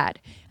bad.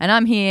 And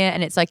I'm here,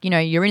 and it's like,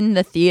 you're in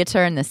the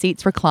theater and the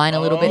seats recline a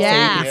little bit so you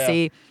Yeah. can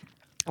see.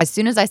 As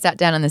soon as I sat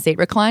down and the seat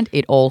reclined,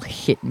 it all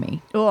hit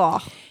me. Oh.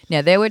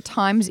 Now, there were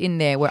times in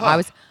there where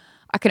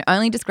I can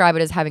only describe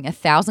it as having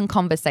 1,000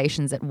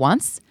 conversations at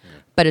once.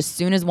 But as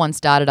soon as one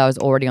started, I was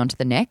already on to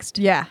the next.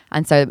 Yeah.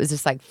 And so it was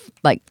just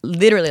like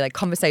literally like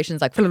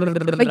conversations like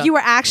Like you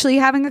were actually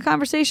having a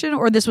conversation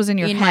or this was in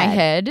your in head? my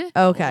head.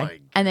 Okay. Oh my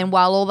And then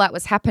while all that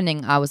was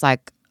happening, I was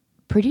like,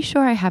 pretty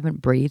sure I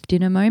haven't breathed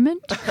in a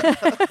moment.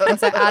 And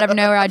so out of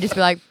nowhere, I'd just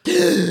be like,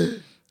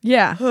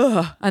 Yeah.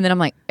 and then I'm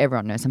like,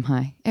 everyone knows I'm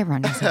high.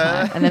 Everyone knows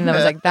I'm high. And then there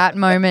was like that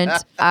moment.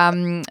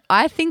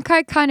 I think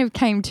I kind of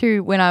came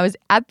to when I was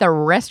at the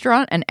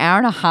restaurant an hour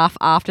and a half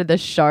after the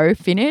show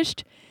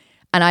finished.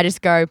 And I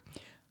just go,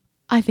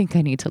 I think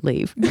I need to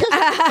leave.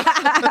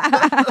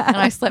 And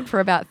I slept for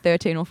about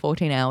 13 or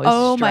 14 hours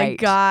Oh my straight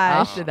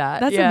gosh. after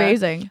that. That's Yeah.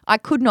 amazing. I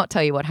could not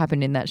tell you what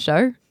happened in that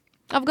show.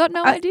 I've got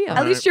no idea.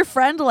 At least your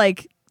friend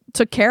like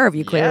took care of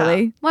you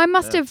clearly. Well, I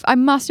must have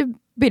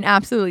been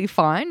absolutely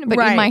fine, but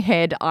Right. in my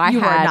head, You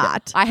were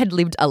not. I had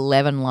lived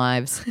 11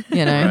 lives.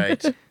 You know.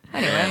 Right.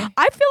 Anyway,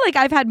 I feel like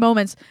I've had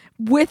moments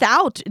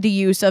without the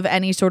use of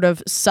any sort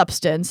of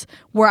substance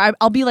where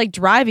I'll be like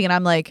driving and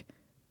I'm like,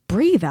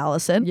 breathe,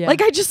 Allison. Yeah.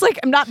 Like I just like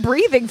I'm not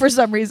breathing for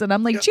some reason.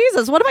 I'm like,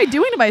 Jesus, what am I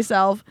doing to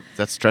myself?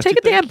 That's stress. Take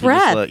you a damn think? You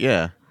just breath.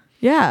 yeah.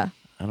 Yeah.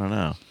 I don't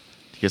know.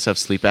 Do you guys have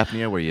sleep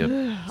apnea where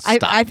you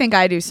I think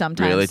I do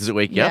sometimes. really? Does it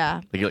wake you yeah.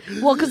 up? Like, you're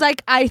like, Well, because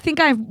like I think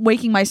I'm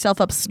waking myself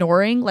up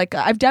snoring. Like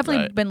I've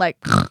definitely Right. been like,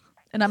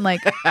 and I'm like,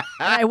 and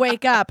I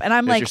wake up and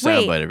I'm There's like, your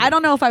wait, soundbite of I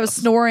don't know if I was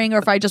snoring or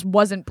if I just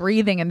wasn't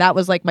breathing, and that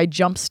was like my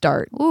jump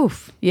start.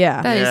 oof.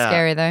 Yeah, That is Yeah.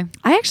 scary though.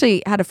 I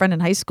actually had a friend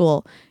in high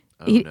school.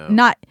 no.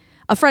 Not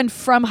a friend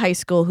from high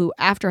school who,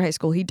 after high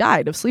school, he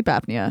died of sleep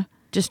apnea.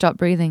 Just stop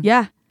breathing.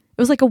 Yeah, it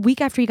was like a week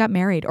after he got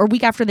married, or a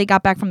week after they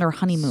got back from their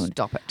honeymoon.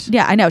 Stop it.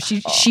 Yeah, I know.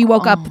 She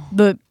woke up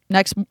the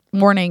next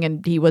morning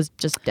and he was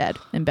just dead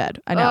in bed.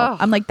 I know. Ugh.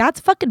 I'm like, that's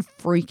fucking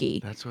freaky.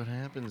 that's what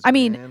happens. I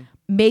mean, man.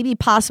 maybe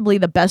possibly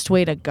the best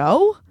way to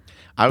go,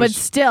 I but was-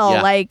 still,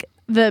 yeah. like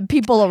the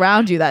people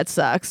around you, that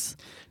sucks.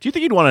 Do you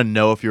think you'd want to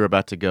know if you're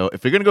about to go?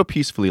 If you're going to go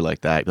peacefully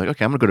like that, you're like,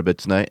 okay, I'm going to go to bed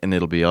tonight and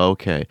it'll be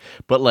okay.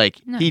 But like,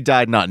 he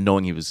died not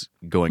knowing he was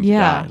going to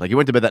Yeah. die. Like, he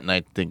went to bed that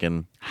night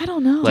thinking, I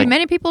don't know. Like- Do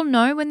many people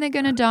know when they're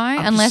going to die?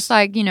 Unless, just-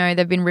 like, you know,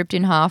 they've been ripped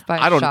in half by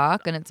I a don't-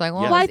 shark and it's like,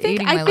 well, Yeah. Well, I it's think-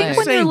 eating I my think leg. when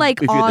you're saying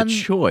like if you had on- the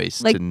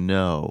choice like- to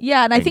know.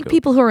 Yeah, and I and think go.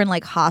 people who are in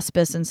like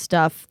hospice and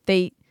stuff,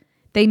 they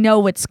know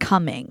what's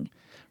coming.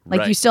 Like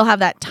you Right. still have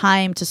that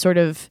time to sort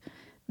of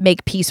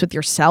make peace with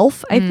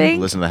yourself, I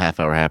think. Listen to the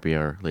half-hour happy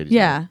hour, ladies.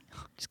 Yeah.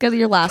 Just get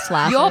your last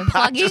laugh. You're in.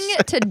 plugging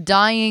to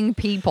dying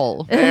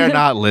people. They're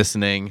not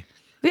listening.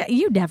 Yeah,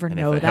 you never if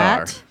know they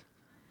that.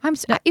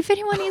 If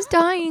anyone is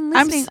dying,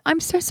 I'm listening, I'm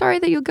so sorry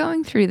that you're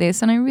going through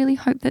this, and I really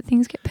hope that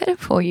things get better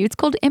for you. It's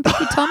called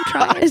empathy. Tom,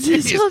 try it.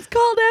 It's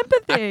called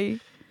empathy.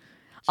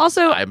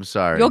 Also, I'm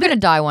sorry. You're going to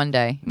die one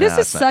day. this Nah,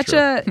 is it's not such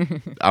a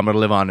I'm going to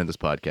live on in this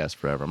podcast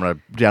forever. I'm going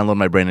to download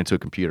my brain into a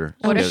computer.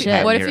 What Just if-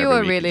 have it what if here you every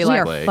were week really and we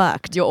just are play.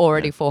 fucked. You're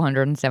already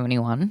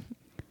 471,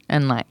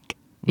 and like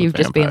you've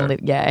just been,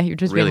 vampire. you've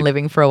just Really? been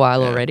living for a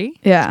while Yeah. already.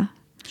 Yeah.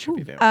 Should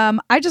be vampire.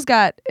 I just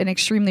got an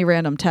extremely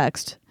random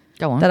text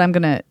Go on. that I'm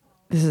gonna.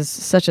 This is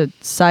such a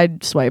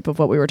side swipe of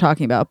what we were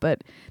talking about,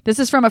 but this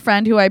is from a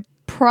friend who I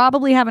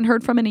probably haven't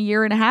heard from in a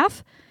year and a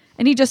half,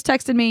 and he just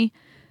texted me.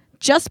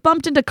 Just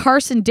bumped into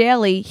Carson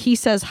Daly. He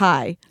says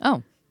hi.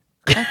 Oh,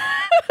 I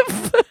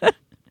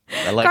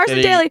like Carson that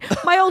he- Daly,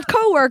 my old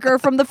coworker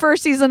from the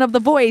first season of The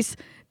Voice,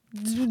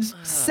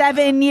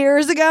 7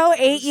 years ago,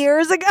 8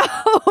 years ago.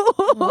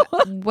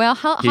 well,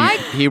 hi.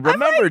 He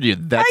remembered you.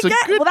 That's a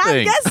good well,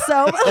 thing. I guess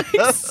so. But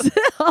like,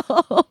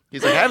 still.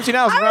 He's like, I haven't seen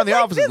Allison I around was the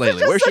like, offices this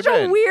lately. is Where's just she such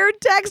a been? weird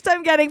text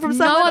I'm getting from No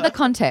someone. other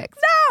context.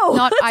 No,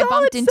 Not that's I all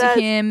bumped it into says.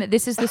 him.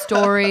 This is the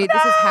story.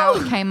 This is how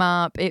it came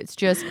up. It's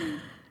just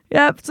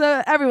Yep.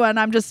 So everyone,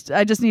 I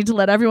just need to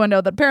let everyone know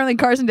that apparently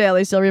Carson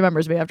Daly still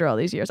remembers me after all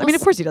these years. I mean,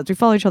 of course he does. We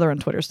follow each other on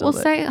Twitter still. Well,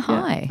 but, say yeah.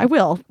 hi. I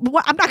will.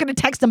 I'm not going to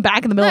text him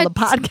back in the middle of the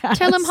podcast.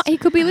 Tell him he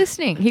could be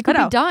listening. He could I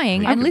know. be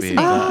dying He and could be.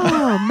 listening.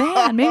 Oh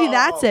man, maybe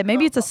that's it.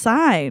 Maybe it's a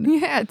sign.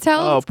 Yeah,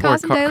 tell Oh, poor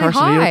Carson Daly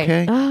Carson, are you hi.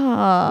 okay?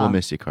 Oh. We'll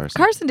miss you, Carson.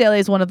 Carson Daly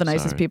is one of the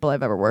nicest Sorry. people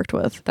I've ever worked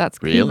with.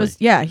 That's Really?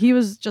 He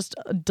was just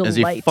a delight. Is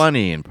he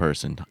funny in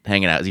person,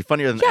 hanging out? Is he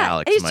funnier than Yeah,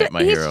 Alex, he's,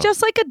 my he's hero?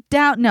 just like a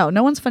down. No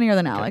one's funnier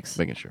than Alex.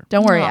 Making sure.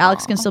 Don't worry, Aw.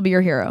 Alex can still be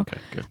your hero. Okay,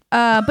 good.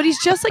 But he's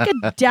just like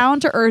a down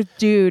to earth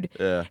dude.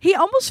 Yeah. He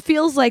almost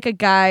feels like a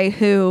guy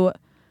who,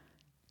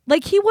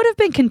 like, he would have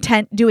been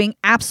content doing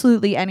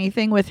absolutely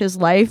anything with his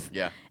life.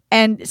 Yeah.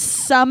 And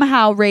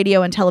somehow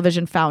radio and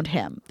television found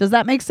him. Does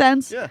that make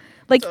sense? Yeah,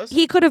 Like, it does.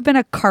 he could have been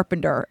a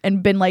carpenter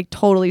and been like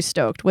totally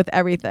stoked with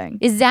everything.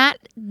 Is that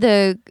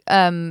the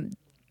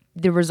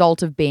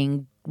result of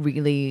being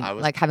really I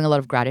was- like having a lot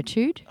of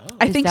gratitude?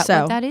 I Is think that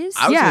so. What that is?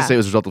 I was Yeah. going to say it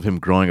was a result of him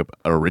growing up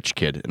a rich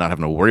kid and not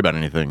having to worry about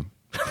anything.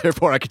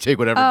 Therefore, I could take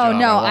whatever Oh job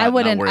no, I want,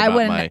 wouldn't. not worry I about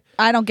wouldn't. my-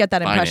 I don't get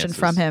that impression finances.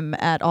 from him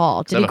at all.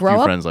 I Did have he a grow few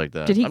up? friends like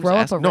that. Did he I'm just grow up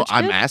a asking- rich No,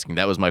 I'm kid? asking.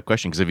 That was my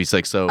question. Because if he's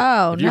like, so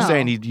Oh, if you're no.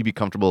 saying he'd be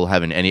comfortable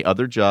having any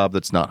other job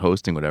that's not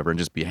hosting, whatever, and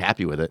just be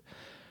happy with it,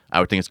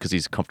 I would think it's because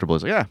he's comfortable.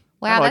 He's like, yeah,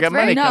 Wow, Oh, I that's got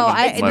money very coming.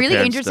 I- It's My really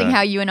parents interesting died.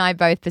 how you and I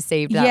both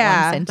perceived that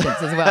Yeah. one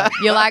sentence as well.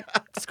 You're like,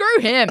 screw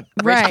him,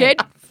 rich Right.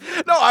 kid.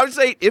 No, I would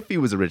say if he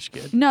was a rich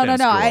kid. No, then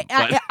no. screw him,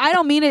 I but-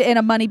 don't mean it in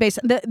a money based.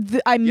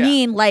 I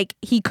mean, like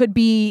he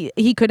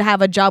could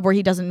have a job where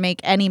he doesn't make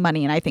any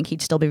money, and I think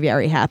he'd still be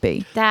very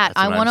happy. That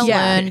I what want to I'm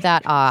saying. learn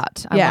that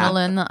art. I Yeah. want to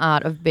learn the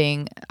art of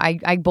being.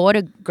 I bought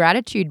a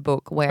gratitude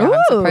book where I'm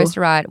Ooh. supposed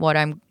to write what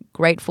I'm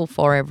grateful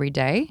for every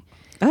day,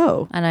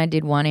 Oh, and I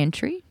did one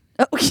entry,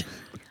 oh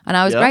and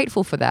I was Yeah.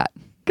 grateful for that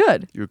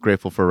good. You're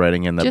grateful for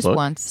writing in that just book.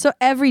 once. So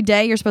every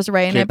day you're supposed to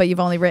write in Can- it, but you've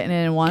only written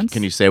it in once.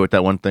 Can you say what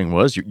that one thing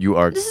was? You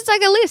are. This is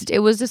like a list. It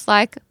was just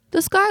like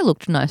the sky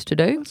looked nice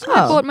today. So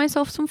I Oh. bought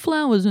myself some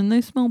flowers and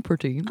they smell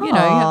pretty. You know, you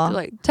have Aw. to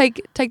like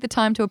take the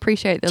time to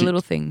appreciate the Do-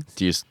 little things.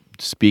 Do you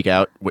speak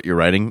out what you're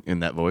writing in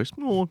that voice?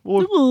 Oh,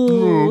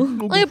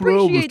 I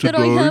appreciate that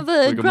I have a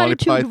Like a Monty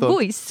gratitude Python.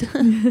 voice.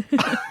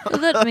 So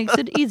that makes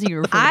it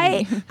easier for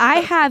me. I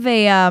have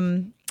a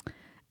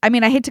I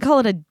mean, I hate to call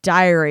it a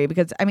diary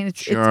because I mean it's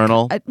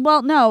Journal.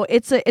 well, no,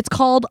 it's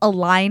called a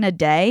line a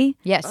day,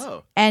 Yes.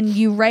 Oh. and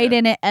you write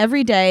in it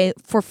every day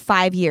for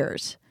 5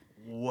 years.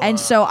 And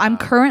so I'm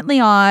currently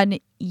on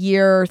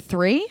year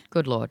 3.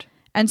 Good Lord.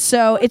 And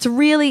so it's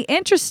really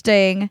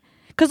interesting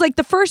because like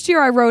the first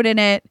year I wrote in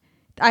it,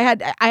 I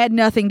had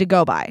nothing to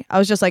go by. I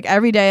was just like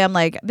every day I'm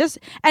like this,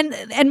 and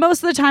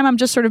most of the time I'm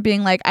just sort of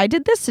being like I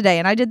did this today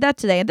and I did that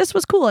today and this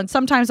was cool. And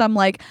sometimes I'm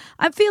like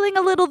I'm feeling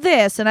a little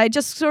this and I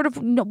just sort of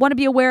want to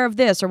be aware of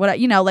this or what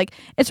like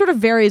it sort of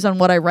varies on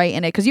what I write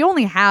in it because you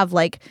only have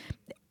like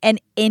an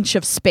inch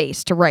of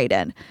space to write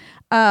in.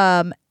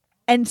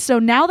 And so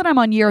now that I'm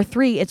on year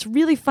 3, it's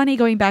really funny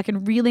going back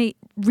and really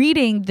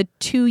reading the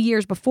 2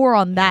 years before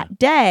on that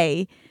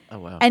day Oh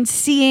wow. and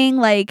seeing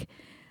like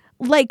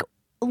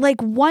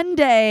one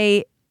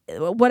day,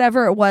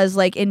 whatever it was,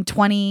 like in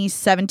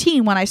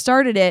 2017 when I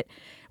started it,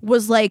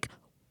 was like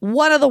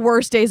one of the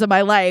worst days of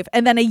my life.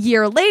 And then a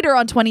year later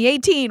on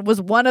 2018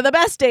 was one of the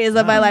best days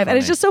of my life. And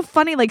it's funny. just so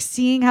funny, like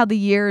seeing how the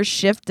years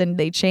shift and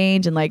they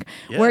change and like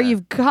where Yeah.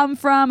 you've come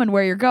from and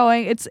where you're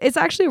going. It's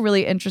actually a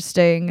really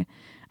interesting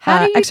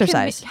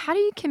exercise. How do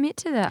you commit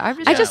to that?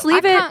 I just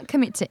leave I it- can't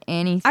commit to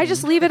anything. I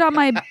just leave it on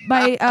my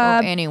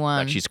of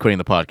anyone. She's quitting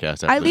the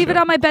podcast. I leave it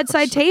on my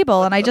bedside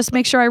table and I just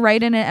make sure I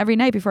write in it every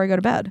night before I go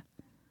to bed.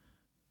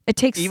 It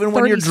takes Even 30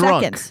 when you're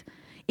drunk? seconds.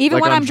 Even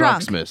Like when on I'm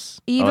drunk. Drunksmiths.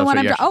 Even Oh, when so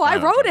I'm you drunk. actually Oh, I plan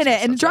on wrote in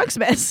it in Drunksmiths.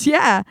 Drunksmiths.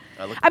 Yeah.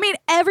 I mean,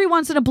 every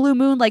once in a blue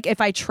moon, like if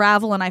I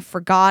travel and I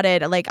forgot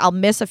it, like I'll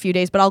miss a few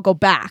days, but I'll go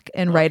back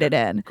and write it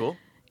in. Cool.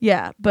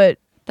 Yeah. But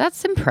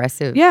That's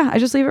impressive. yeah, I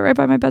just leave it right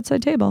by my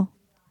bedside table.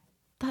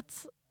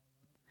 That's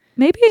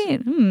Maybe.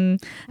 I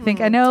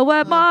think I know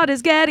what Maud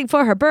is getting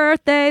for her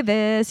birthday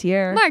this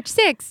year. March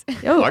 6th.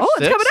 March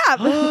It's 6th? coming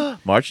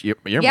up. March. You're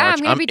Yeah, March.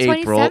 I'm gonna be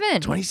April.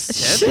 27.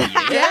 27.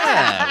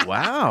 Yeah.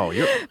 Wow.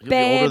 You'll be older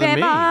Baby than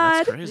me.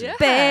 That's Maud. crazy. Yeah.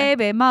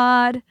 Baby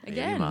Maud.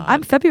 Again. Maud.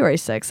 I'm February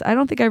 6th. I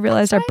don't think I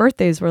realized our right.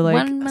 birthdays were like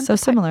 1 month so apart.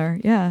 similar.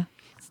 Yeah.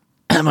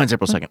 Mine's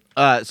April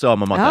 2nd. So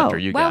I'm a month Oh. after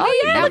you Well, guys.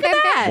 yeah, You look at do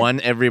that. One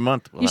every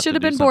month. We'll You have should to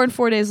have do been something. born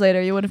 4 days later.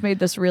 You would have made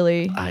this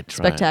really I tried.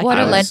 spectacular. What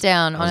a I was-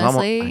 letdown, I was almo-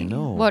 honestly. I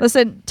know. What?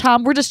 Listen,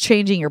 Tom, we're just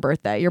changing your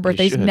birthday. Your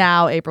birthday's should.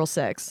 now April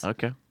 6th.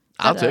 Okay.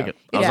 I'll take it.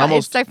 I was Yeah,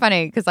 almost. it's so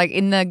funny because like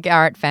in the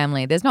Garrett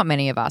family, there's not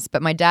many of us,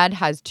 but my dad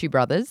has 2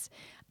 brothers.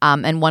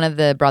 And one of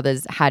the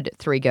brothers had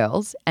 3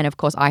 girls. And of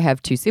course, I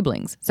have 2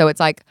 siblings. So it's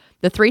like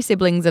the 3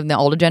 siblings of the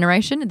older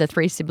generation, the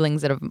 3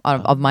 siblings that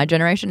of my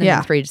generation, and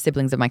Yeah. the 3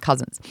 siblings of my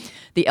cousins.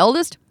 The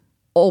eldest,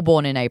 all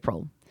born in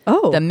April.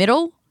 Oh. The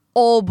middle,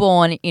 all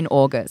born in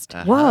August.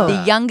 Whoa.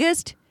 The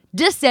youngest,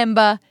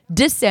 December,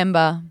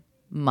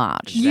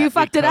 March. You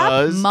fucked it up?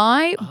 Because-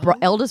 My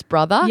eldest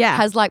brother Yeah.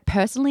 has like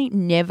personally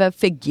never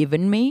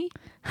forgiven me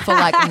for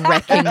like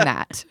wrecking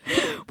that.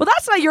 Well,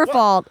 that's not your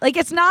fault. Like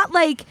it's not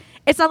like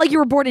you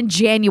were born in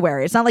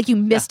January. It's not like you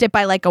missed it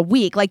by like a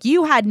week. Like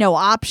you had no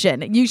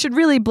option. You should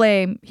really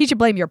he should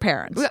blame your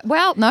parents.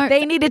 Well, no.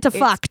 They needed to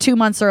fuck 2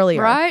 months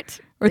earlier. right?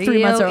 Or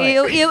 3 months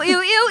earlier.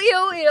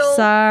 Ew.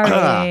 Sorry.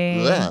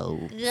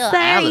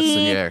 Allison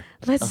here.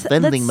 Let's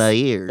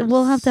ears.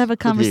 We'll have to have a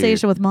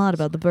conversation with Maud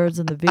about the birds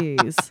and the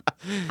bees.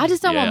 I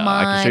just don't want Yeah,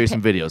 my I can show you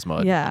some videos,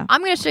 Mud. Yeah.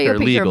 I'm going to show you a They're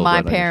picture legal, of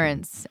my but I-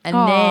 parents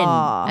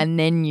Aw. and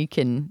then you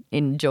can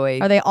enjoy.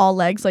 Are they all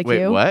legs like Wait,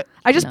 you? what?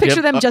 I just No.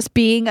 picture Yep. them just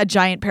being a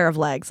giant pair of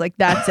legs. Like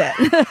that's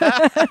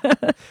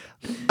it.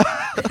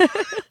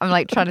 I'm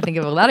like trying to think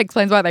of, well, that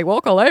explains why they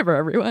walk all over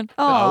everyone.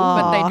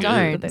 Aw. But they Good.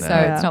 don't. No. So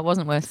Yeah. it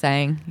wasn't worth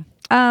saying.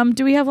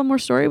 Do we have one more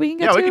story we can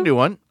get Yeah, to? we can do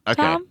one.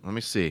 Okay, Tom? let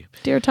me see.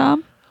 Dear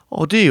Tom.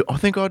 Oh, do you? I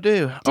think I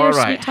do. Dear All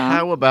right. sweet Tom.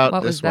 How about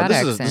What this was one?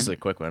 that This is accent? a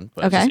quick one,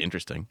 but Okay. it's just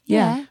interesting.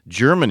 Yeah.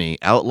 Germany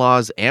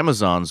outlaws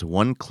Amazon's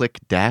one-click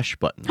dash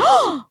button.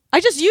 I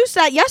just used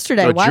that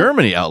yesterday. So Why?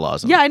 Germany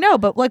outlaws them. Yeah, I know,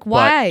 but like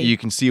why? But you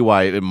can see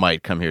why it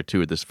might come here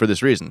too for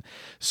this reason.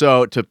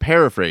 So to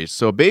paraphrase,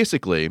 so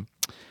basically,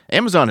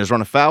 Amazon has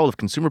run afoul of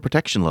consumer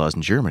protection laws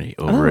in Germany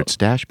over its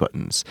dash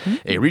buttons.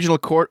 A regional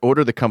court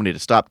ordered the company to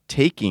stop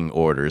taking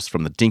orders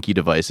from the dinky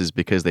devices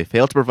because they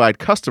failed to provide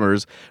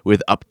customers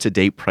with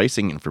up-to-date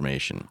pricing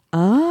information.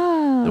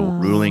 Oh. The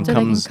ruling So they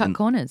can comes. cut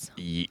corners.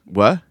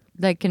 What?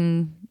 They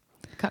can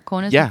cut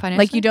corners. Yeah.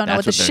 financially? Like you don't know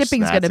what That's the what they're-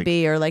 shipping's going to that's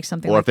be or like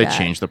something Or like if they that.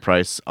 change the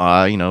price,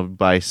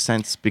 by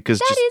cents because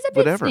That just is a bit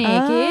whatever. sneaky.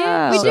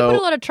 Oh. We do So- put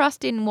a lot of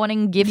trust in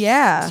wanting gifts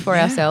Yeah. for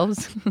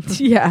ourselves.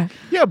 Yeah.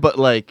 Yeah, but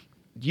like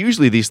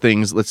usually these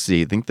things. Let's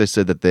see. I think they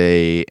said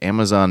that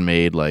Amazon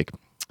made like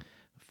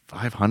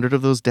 500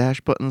 of those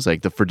dash buttons,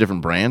 like for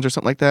different brands or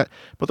something like that.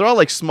 But they're all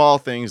like small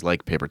things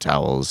like paper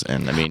towels,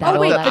 and I mean, That Oh,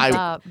 wait, all the- adds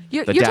up.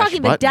 You're The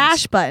talking dash the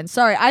dash buttons. button.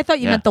 Sorry, I thought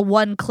you Yeah. meant the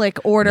one-click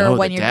order No,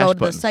 when the you dash go to the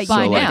buttons. site.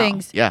 So, You like, get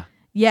things. Yeah,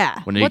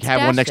 Yeah. when you What's have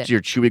one dash next then? to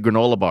your Chewy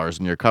granola bars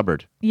in your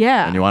cupboard.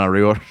 Yeah. And you want to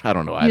reorder? I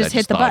don't know. I just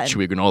hit the thought button.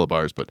 Chewy granola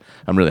bars, but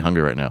I'm really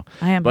hungry right now.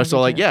 I am But so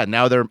hungry like, too. yeah,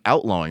 now they're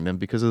outlawing them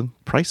because of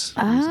price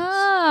reasons.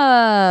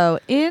 Oh,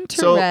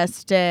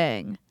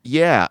 interesting.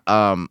 Yeah.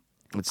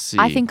 Let's see.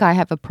 I think I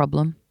have a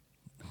problem.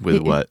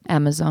 with what?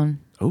 Amazon.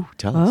 Oh,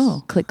 tell us.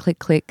 Oh. Click, click,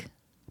 click.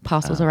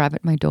 Parcels arrive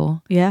at my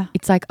door. Yeah.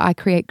 It's like I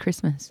create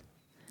Christmas.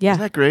 Yeah.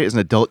 Isn't that great? As an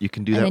adult, you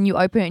can do And that. then you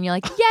open it and you're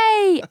like,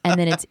 yay! And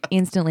then it's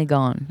instantly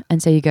gone.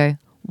 And so you go,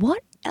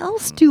 what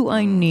else do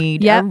I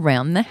need Yep.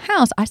 around the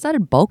house? I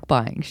started bulk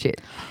buying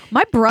shit.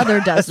 My brother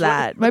does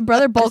that. My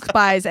brother bulk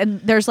buys, and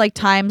there's like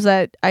times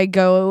that I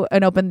go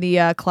and open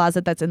the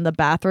closet that's in the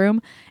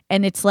bathroom,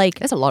 and it's like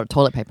There's a lot of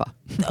toilet paper.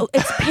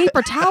 it's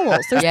paper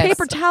towels. There's Yes.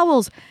 paper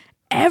towels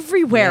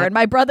everywhere in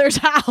my brother's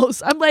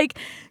house. I'm like,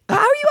 how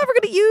are you ever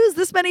going to use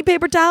this many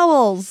paper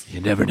towels? You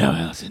never know,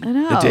 Allison. I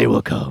know. The day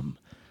will come.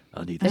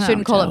 I'll need They the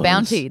shouldn't call it towels.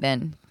 bounty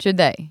then, should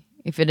they?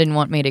 If it didn't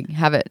want me to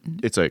have it.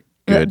 It's a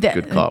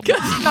good call.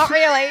 Not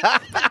really.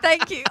 But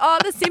thank you. Oh,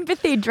 the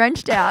sympathy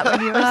drenched out when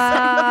you were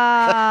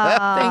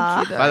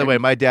Thank you. By the way,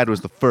 my dad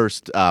was the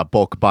first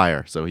bulk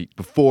buyer. So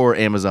before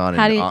Amazon,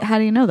 How and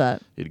do you know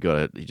that? he'd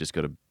just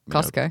go to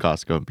Costco.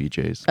 Costco and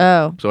BJ's.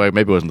 Oh, So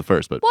maybe it wasn't the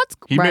first, but What's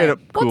he made it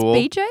cool. What's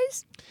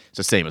BJ's? It's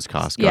the same as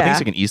Costco. I Yeah. think it's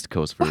like an East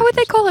Coast version. Why would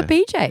they call it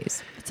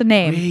BJ's? it's a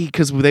name.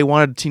 Because they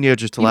wanted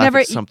teenagers to laugh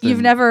at something.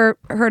 You've never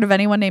heard of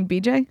anyone named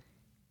BJ?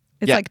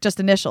 It's Yeah. like just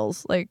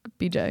initials, like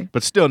BJ.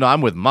 But still, no, I'm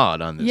with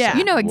Maud on this. Yeah.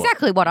 You know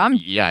exactly what I'm.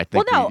 Yeah, I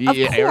think Well, no, of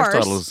course.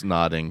 Aristotle's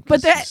nodding.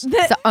 But 'cause that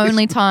It's the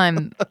only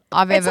time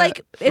I've it's ever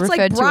like referred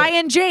to it.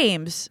 Brian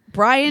James.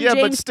 Brian yeah,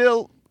 but James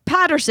still,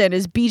 Patterson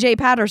is BJ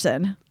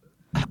Patterson.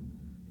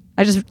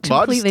 I just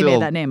completely still-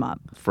 made that name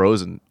up.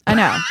 Frozen. I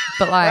know.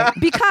 But like,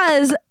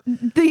 Because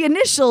the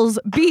initials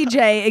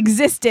BJ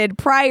existed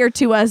prior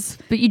to us.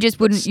 but you just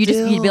wouldn't. You'd be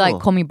still. like,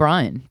 call me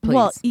Brian, please.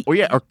 Well, Oh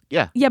yeah,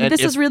 yeah. yeah, but And this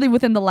if- is really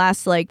within the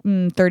last like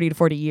 30 to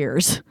 40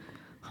 years.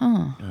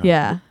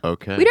 Yeah.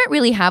 okay. we don't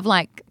really have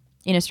like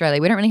in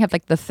Australia. We don't really have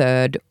like the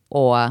third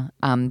or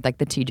like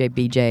the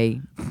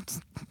TJBJ.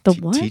 The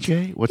what?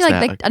 TJ. What's Yeah,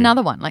 that? like Okay.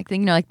 another one, like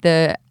like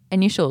the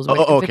initials. Oh,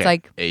 if okay. It's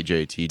like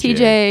AJ, TJ.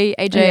 TJ,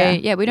 AJ. Yeah.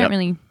 Yeah, we don't Yep.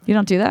 really. You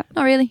don't do that?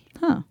 Not really.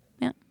 Huh.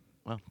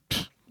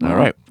 All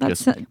right.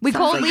 That's Guess- We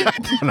call it.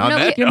 on no,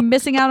 that you're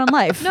missing out on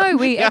life. no,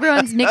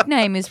 everyone's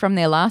nickname is from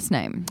their last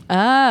name.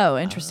 Oh,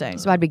 interesting.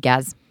 So I'd be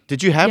Gaz.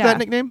 Did you have Yeah. that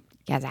nickname?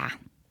 Gaza.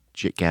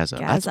 Gaza.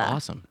 That's Gaza.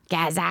 awesome.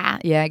 Gaza.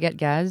 Yeah, get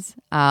Gaz.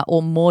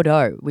 Or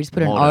Mordo. We just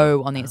put an Mordo.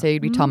 O on the so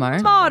you'd be Tomo.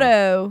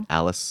 Motto.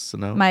 Alice.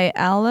 No. My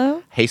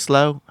aloe.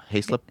 Hayslow.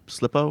 Hayslip.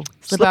 Slippo.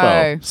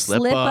 Slippo.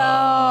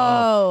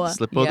 Slippo.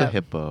 Slippo the Yep.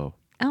 hippo.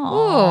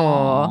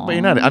 Oh. But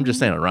you're not. I'm just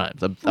saying it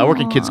rhymes. I work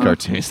in kids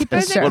cartoons.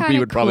 That's are what we kinda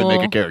would probably make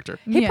a cool. character.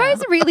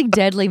 Hippos are really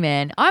deadly,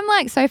 man. I'm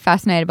like so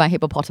fascinated by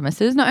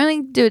hippopotamuses. Not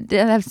only do they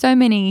have so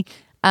many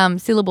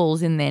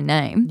syllables in their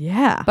name,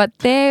 Yeah. but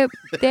their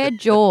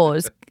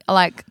jaws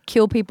like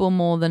kill people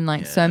more than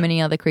like so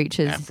many other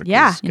creatures. Africa's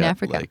Yeah. In got,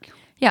 Africa. like-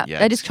 Yeah, Yeah,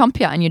 they just chomp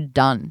you and you're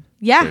done.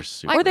 Yeah. They're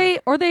super-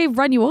 Or they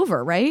run you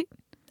over, right?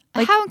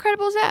 Like, how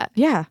incredible is that?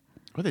 Yeah.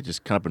 Or they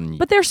just come up and.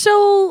 But they're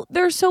so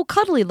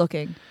cuddly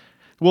looking.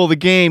 Well, the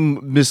game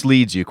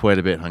misleads you quite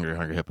a bit. Hungry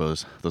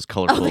Hippos. Those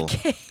colorful.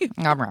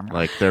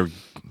 Like they're.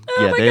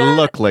 Yeah, they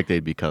look like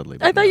they'd be cuddly. I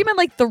but thought no. you meant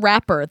like the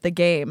rapper, the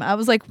game. I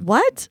was like,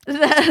 what?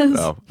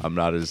 No, I'm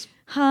not as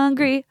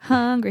Hungry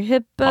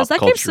hippos. pop That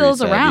game still is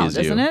culture-y savvy around, as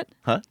you. isn't it?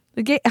 Huh?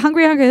 The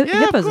Hungry of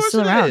hippos is course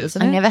still it around, is.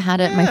 isn't I it? never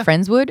had it. My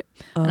friends would,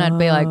 and I'd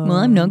be like, "Well,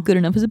 I'm not good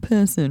enough as a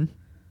person,"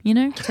 you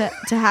know.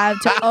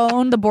 to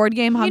own the board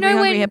game Hungry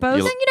when Hippos.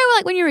 you know,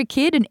 like when you're a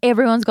kid and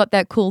everyone's got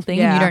that cool thing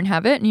and Yeah. you don't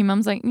have it, and your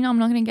mum's like, "No, I'm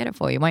not going to get it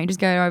for you. Why don't you just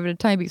go over to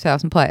Toby's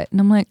house and play it?" And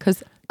I'm like,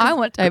 "Because I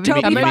want Toby to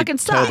Toby come in." fucking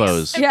sucks.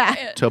 Tobo's. Yeah.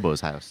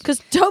 Tobo's house. Because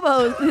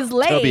Tobo is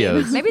lame.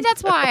 Tobio's. Maybe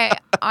that's why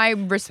I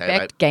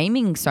respect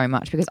gaming so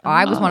much, because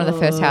I was one of the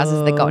first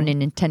houses that got a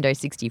Nintendo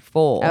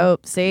 64. Oh,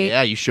 see?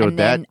 Yeah, you showed and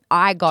that. then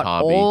I got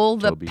Toby, all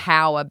the Toby.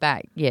 power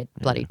back. Yeah,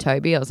 bloody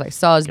Toby. I was like,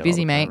 so I was Got all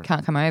busy, the mate. power.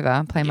 Can't come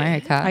over. Play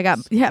Mario Kart. I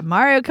got,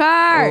 Mario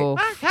Kart.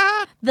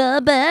 Oh,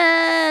 The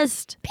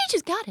best.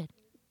 Peaches got it.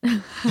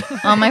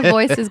 Oh, my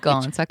voice is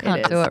gone, so I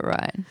can't do it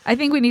right. I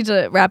think we need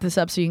to wrap this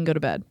up so you can go to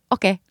bed.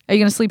 Okay, Are you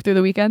going to sleep through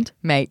the weekend?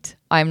 mate.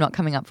 I am not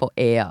coming up for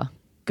air.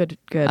 Good.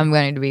 I'm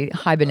going to be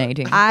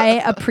hibernating.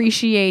 I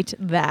appreciate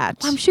that.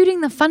 I'm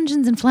shooting the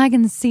Fungeons and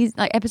Flagons season,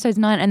 like episodes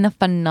 9 and the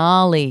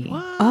finale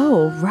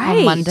Oh, right.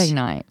 on Monday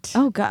night.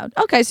 Oh, God.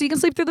 Okay, so you can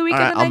sleep through the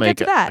weekend All right, and I'll then make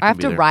get to it. that. I have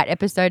be to there. write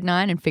episode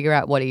 9 and figure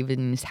out what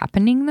even is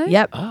happening though.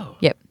 Yep. Oh.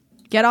 Yep.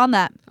 Get on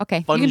that.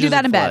 Okay. Fun- You can do Fungeons that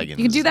in and bed. Flagons,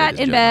 You can do that ladies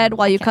and in bed gentlemen.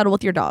 while you cuddle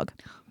with your dog.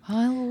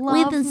 I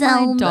love With my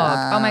Zelda.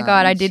 dog. Oh my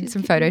god, I did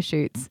some photo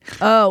shoots.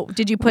 Oh,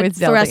 did you put With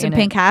Zelda fluorescent in it.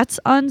 pink hats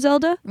on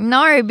Zelda?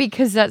 No,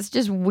 because that's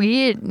just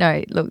weird.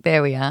 No, look,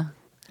 there we are.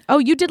 Oh,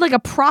 you did like a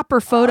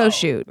proper photo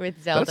shoot.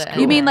 With Zelda. That's and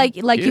cool. You mean her.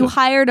 like you Cute.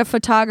 hired a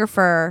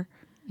photographer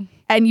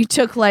and you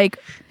took like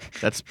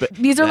That's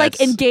these are like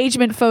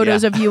engagement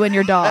photos yeah. of you and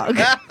your dog.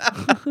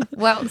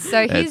 Well,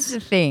 so here's the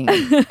thing.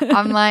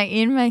 I'm like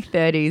in my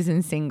 30s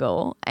and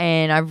single,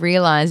 and I've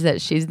realized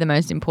that she's the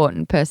most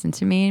important person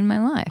to me in my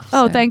life.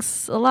 Oh, So-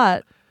 thanks a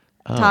lot.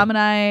 Tom and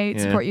I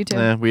support you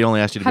too. We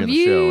only asked you to Have be on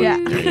the show. you-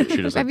 and Yeah. you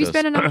treat us Have like you this.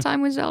 spent enough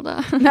time with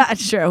Zelda? Not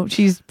true.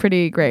 She's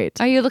pretty great.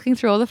 Are you looking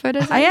through all the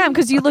photos? I am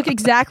because you look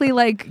exactly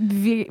like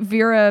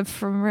Vera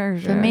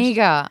Farmiga.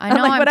 Famiga. I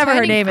know. Like I'm whatever her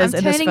turning- name is I'm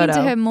in this turning photo.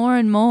 into her more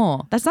and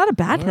more. That's not a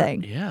bad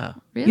thing. Yeah.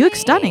 Really? You look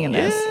stunning in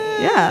this.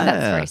 Yeah.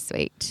 That's Yeah. very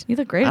sweet. You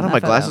look great. I in don't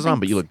have that my photo. glasses on,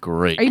 but you look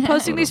great. Are you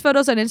posting these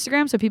photos on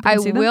Instagram so people I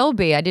can see them? will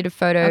be. I did a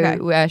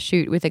photo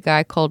shoot with a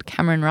guy called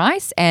Cameron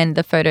Rice, and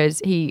the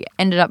photos, he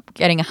ended up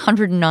getting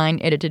 109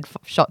 edited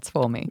shots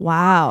for me.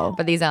 Wow.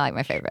 But these are like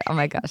my favorite. Oh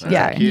my gosh. I'm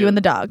Yeah, sorry. you and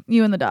the dog.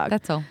 You and the dog.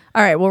 That's all.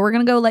 All right. Well, we're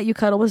going to go let you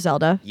cuddle with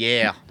Zelda.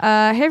 Yeah.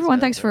 Hey, everyone.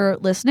 Thanks for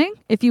listening.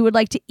 If you would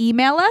like to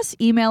email us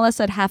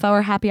at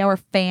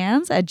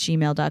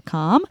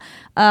halfhourhappyhourfans@gmail.com.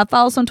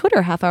 Follow us on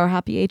Twitter,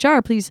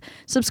 halfhourhappyhr. Please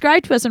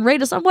subscribe to us and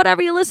rate us on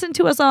whatever you listen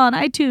to us on,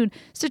 iTunes,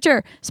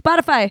 Stitcher,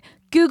 Spotify,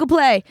 Google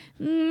Play,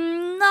 all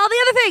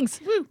the other things.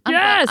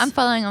 I'm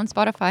following on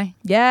Spotify.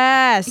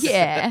 Yes.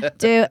 Yeah.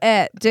 Do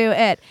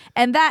it.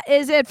 And that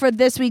is it for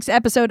this week's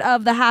episode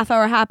of the Half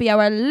Hour Happy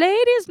Hour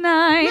Ladies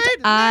Night.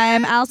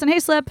 I'm Allison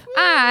Hayslip.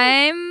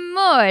 I'm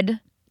Maud.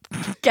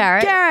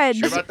 Garrett. Garrett.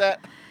 Sure about that?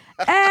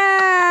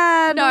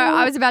 And No,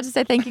 I was about to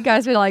say thank you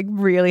guys for like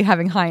really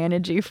having high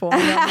energy for me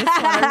on this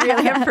one. I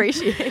really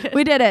appreciate it.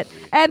 we did it.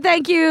 And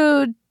thank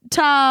you,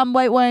 Tom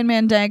White Wine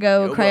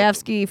Mandango You're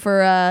Krajewski,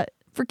 for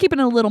keeping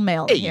a little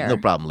male Hey, here. no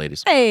problem,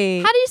 ladies. Hey,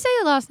 How do you say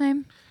your last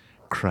name?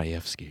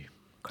 Krajewski.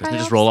 Doesn't it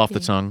just roll off the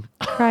tongue?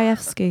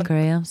 Krajewski.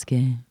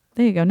 Krajewski.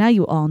 There you go. Now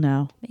you all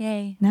know.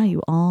 Yay. Now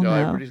you all No, know.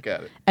 everybody's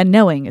got it. And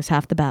knowing is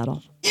half the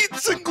battle.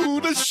 It's a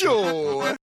good show.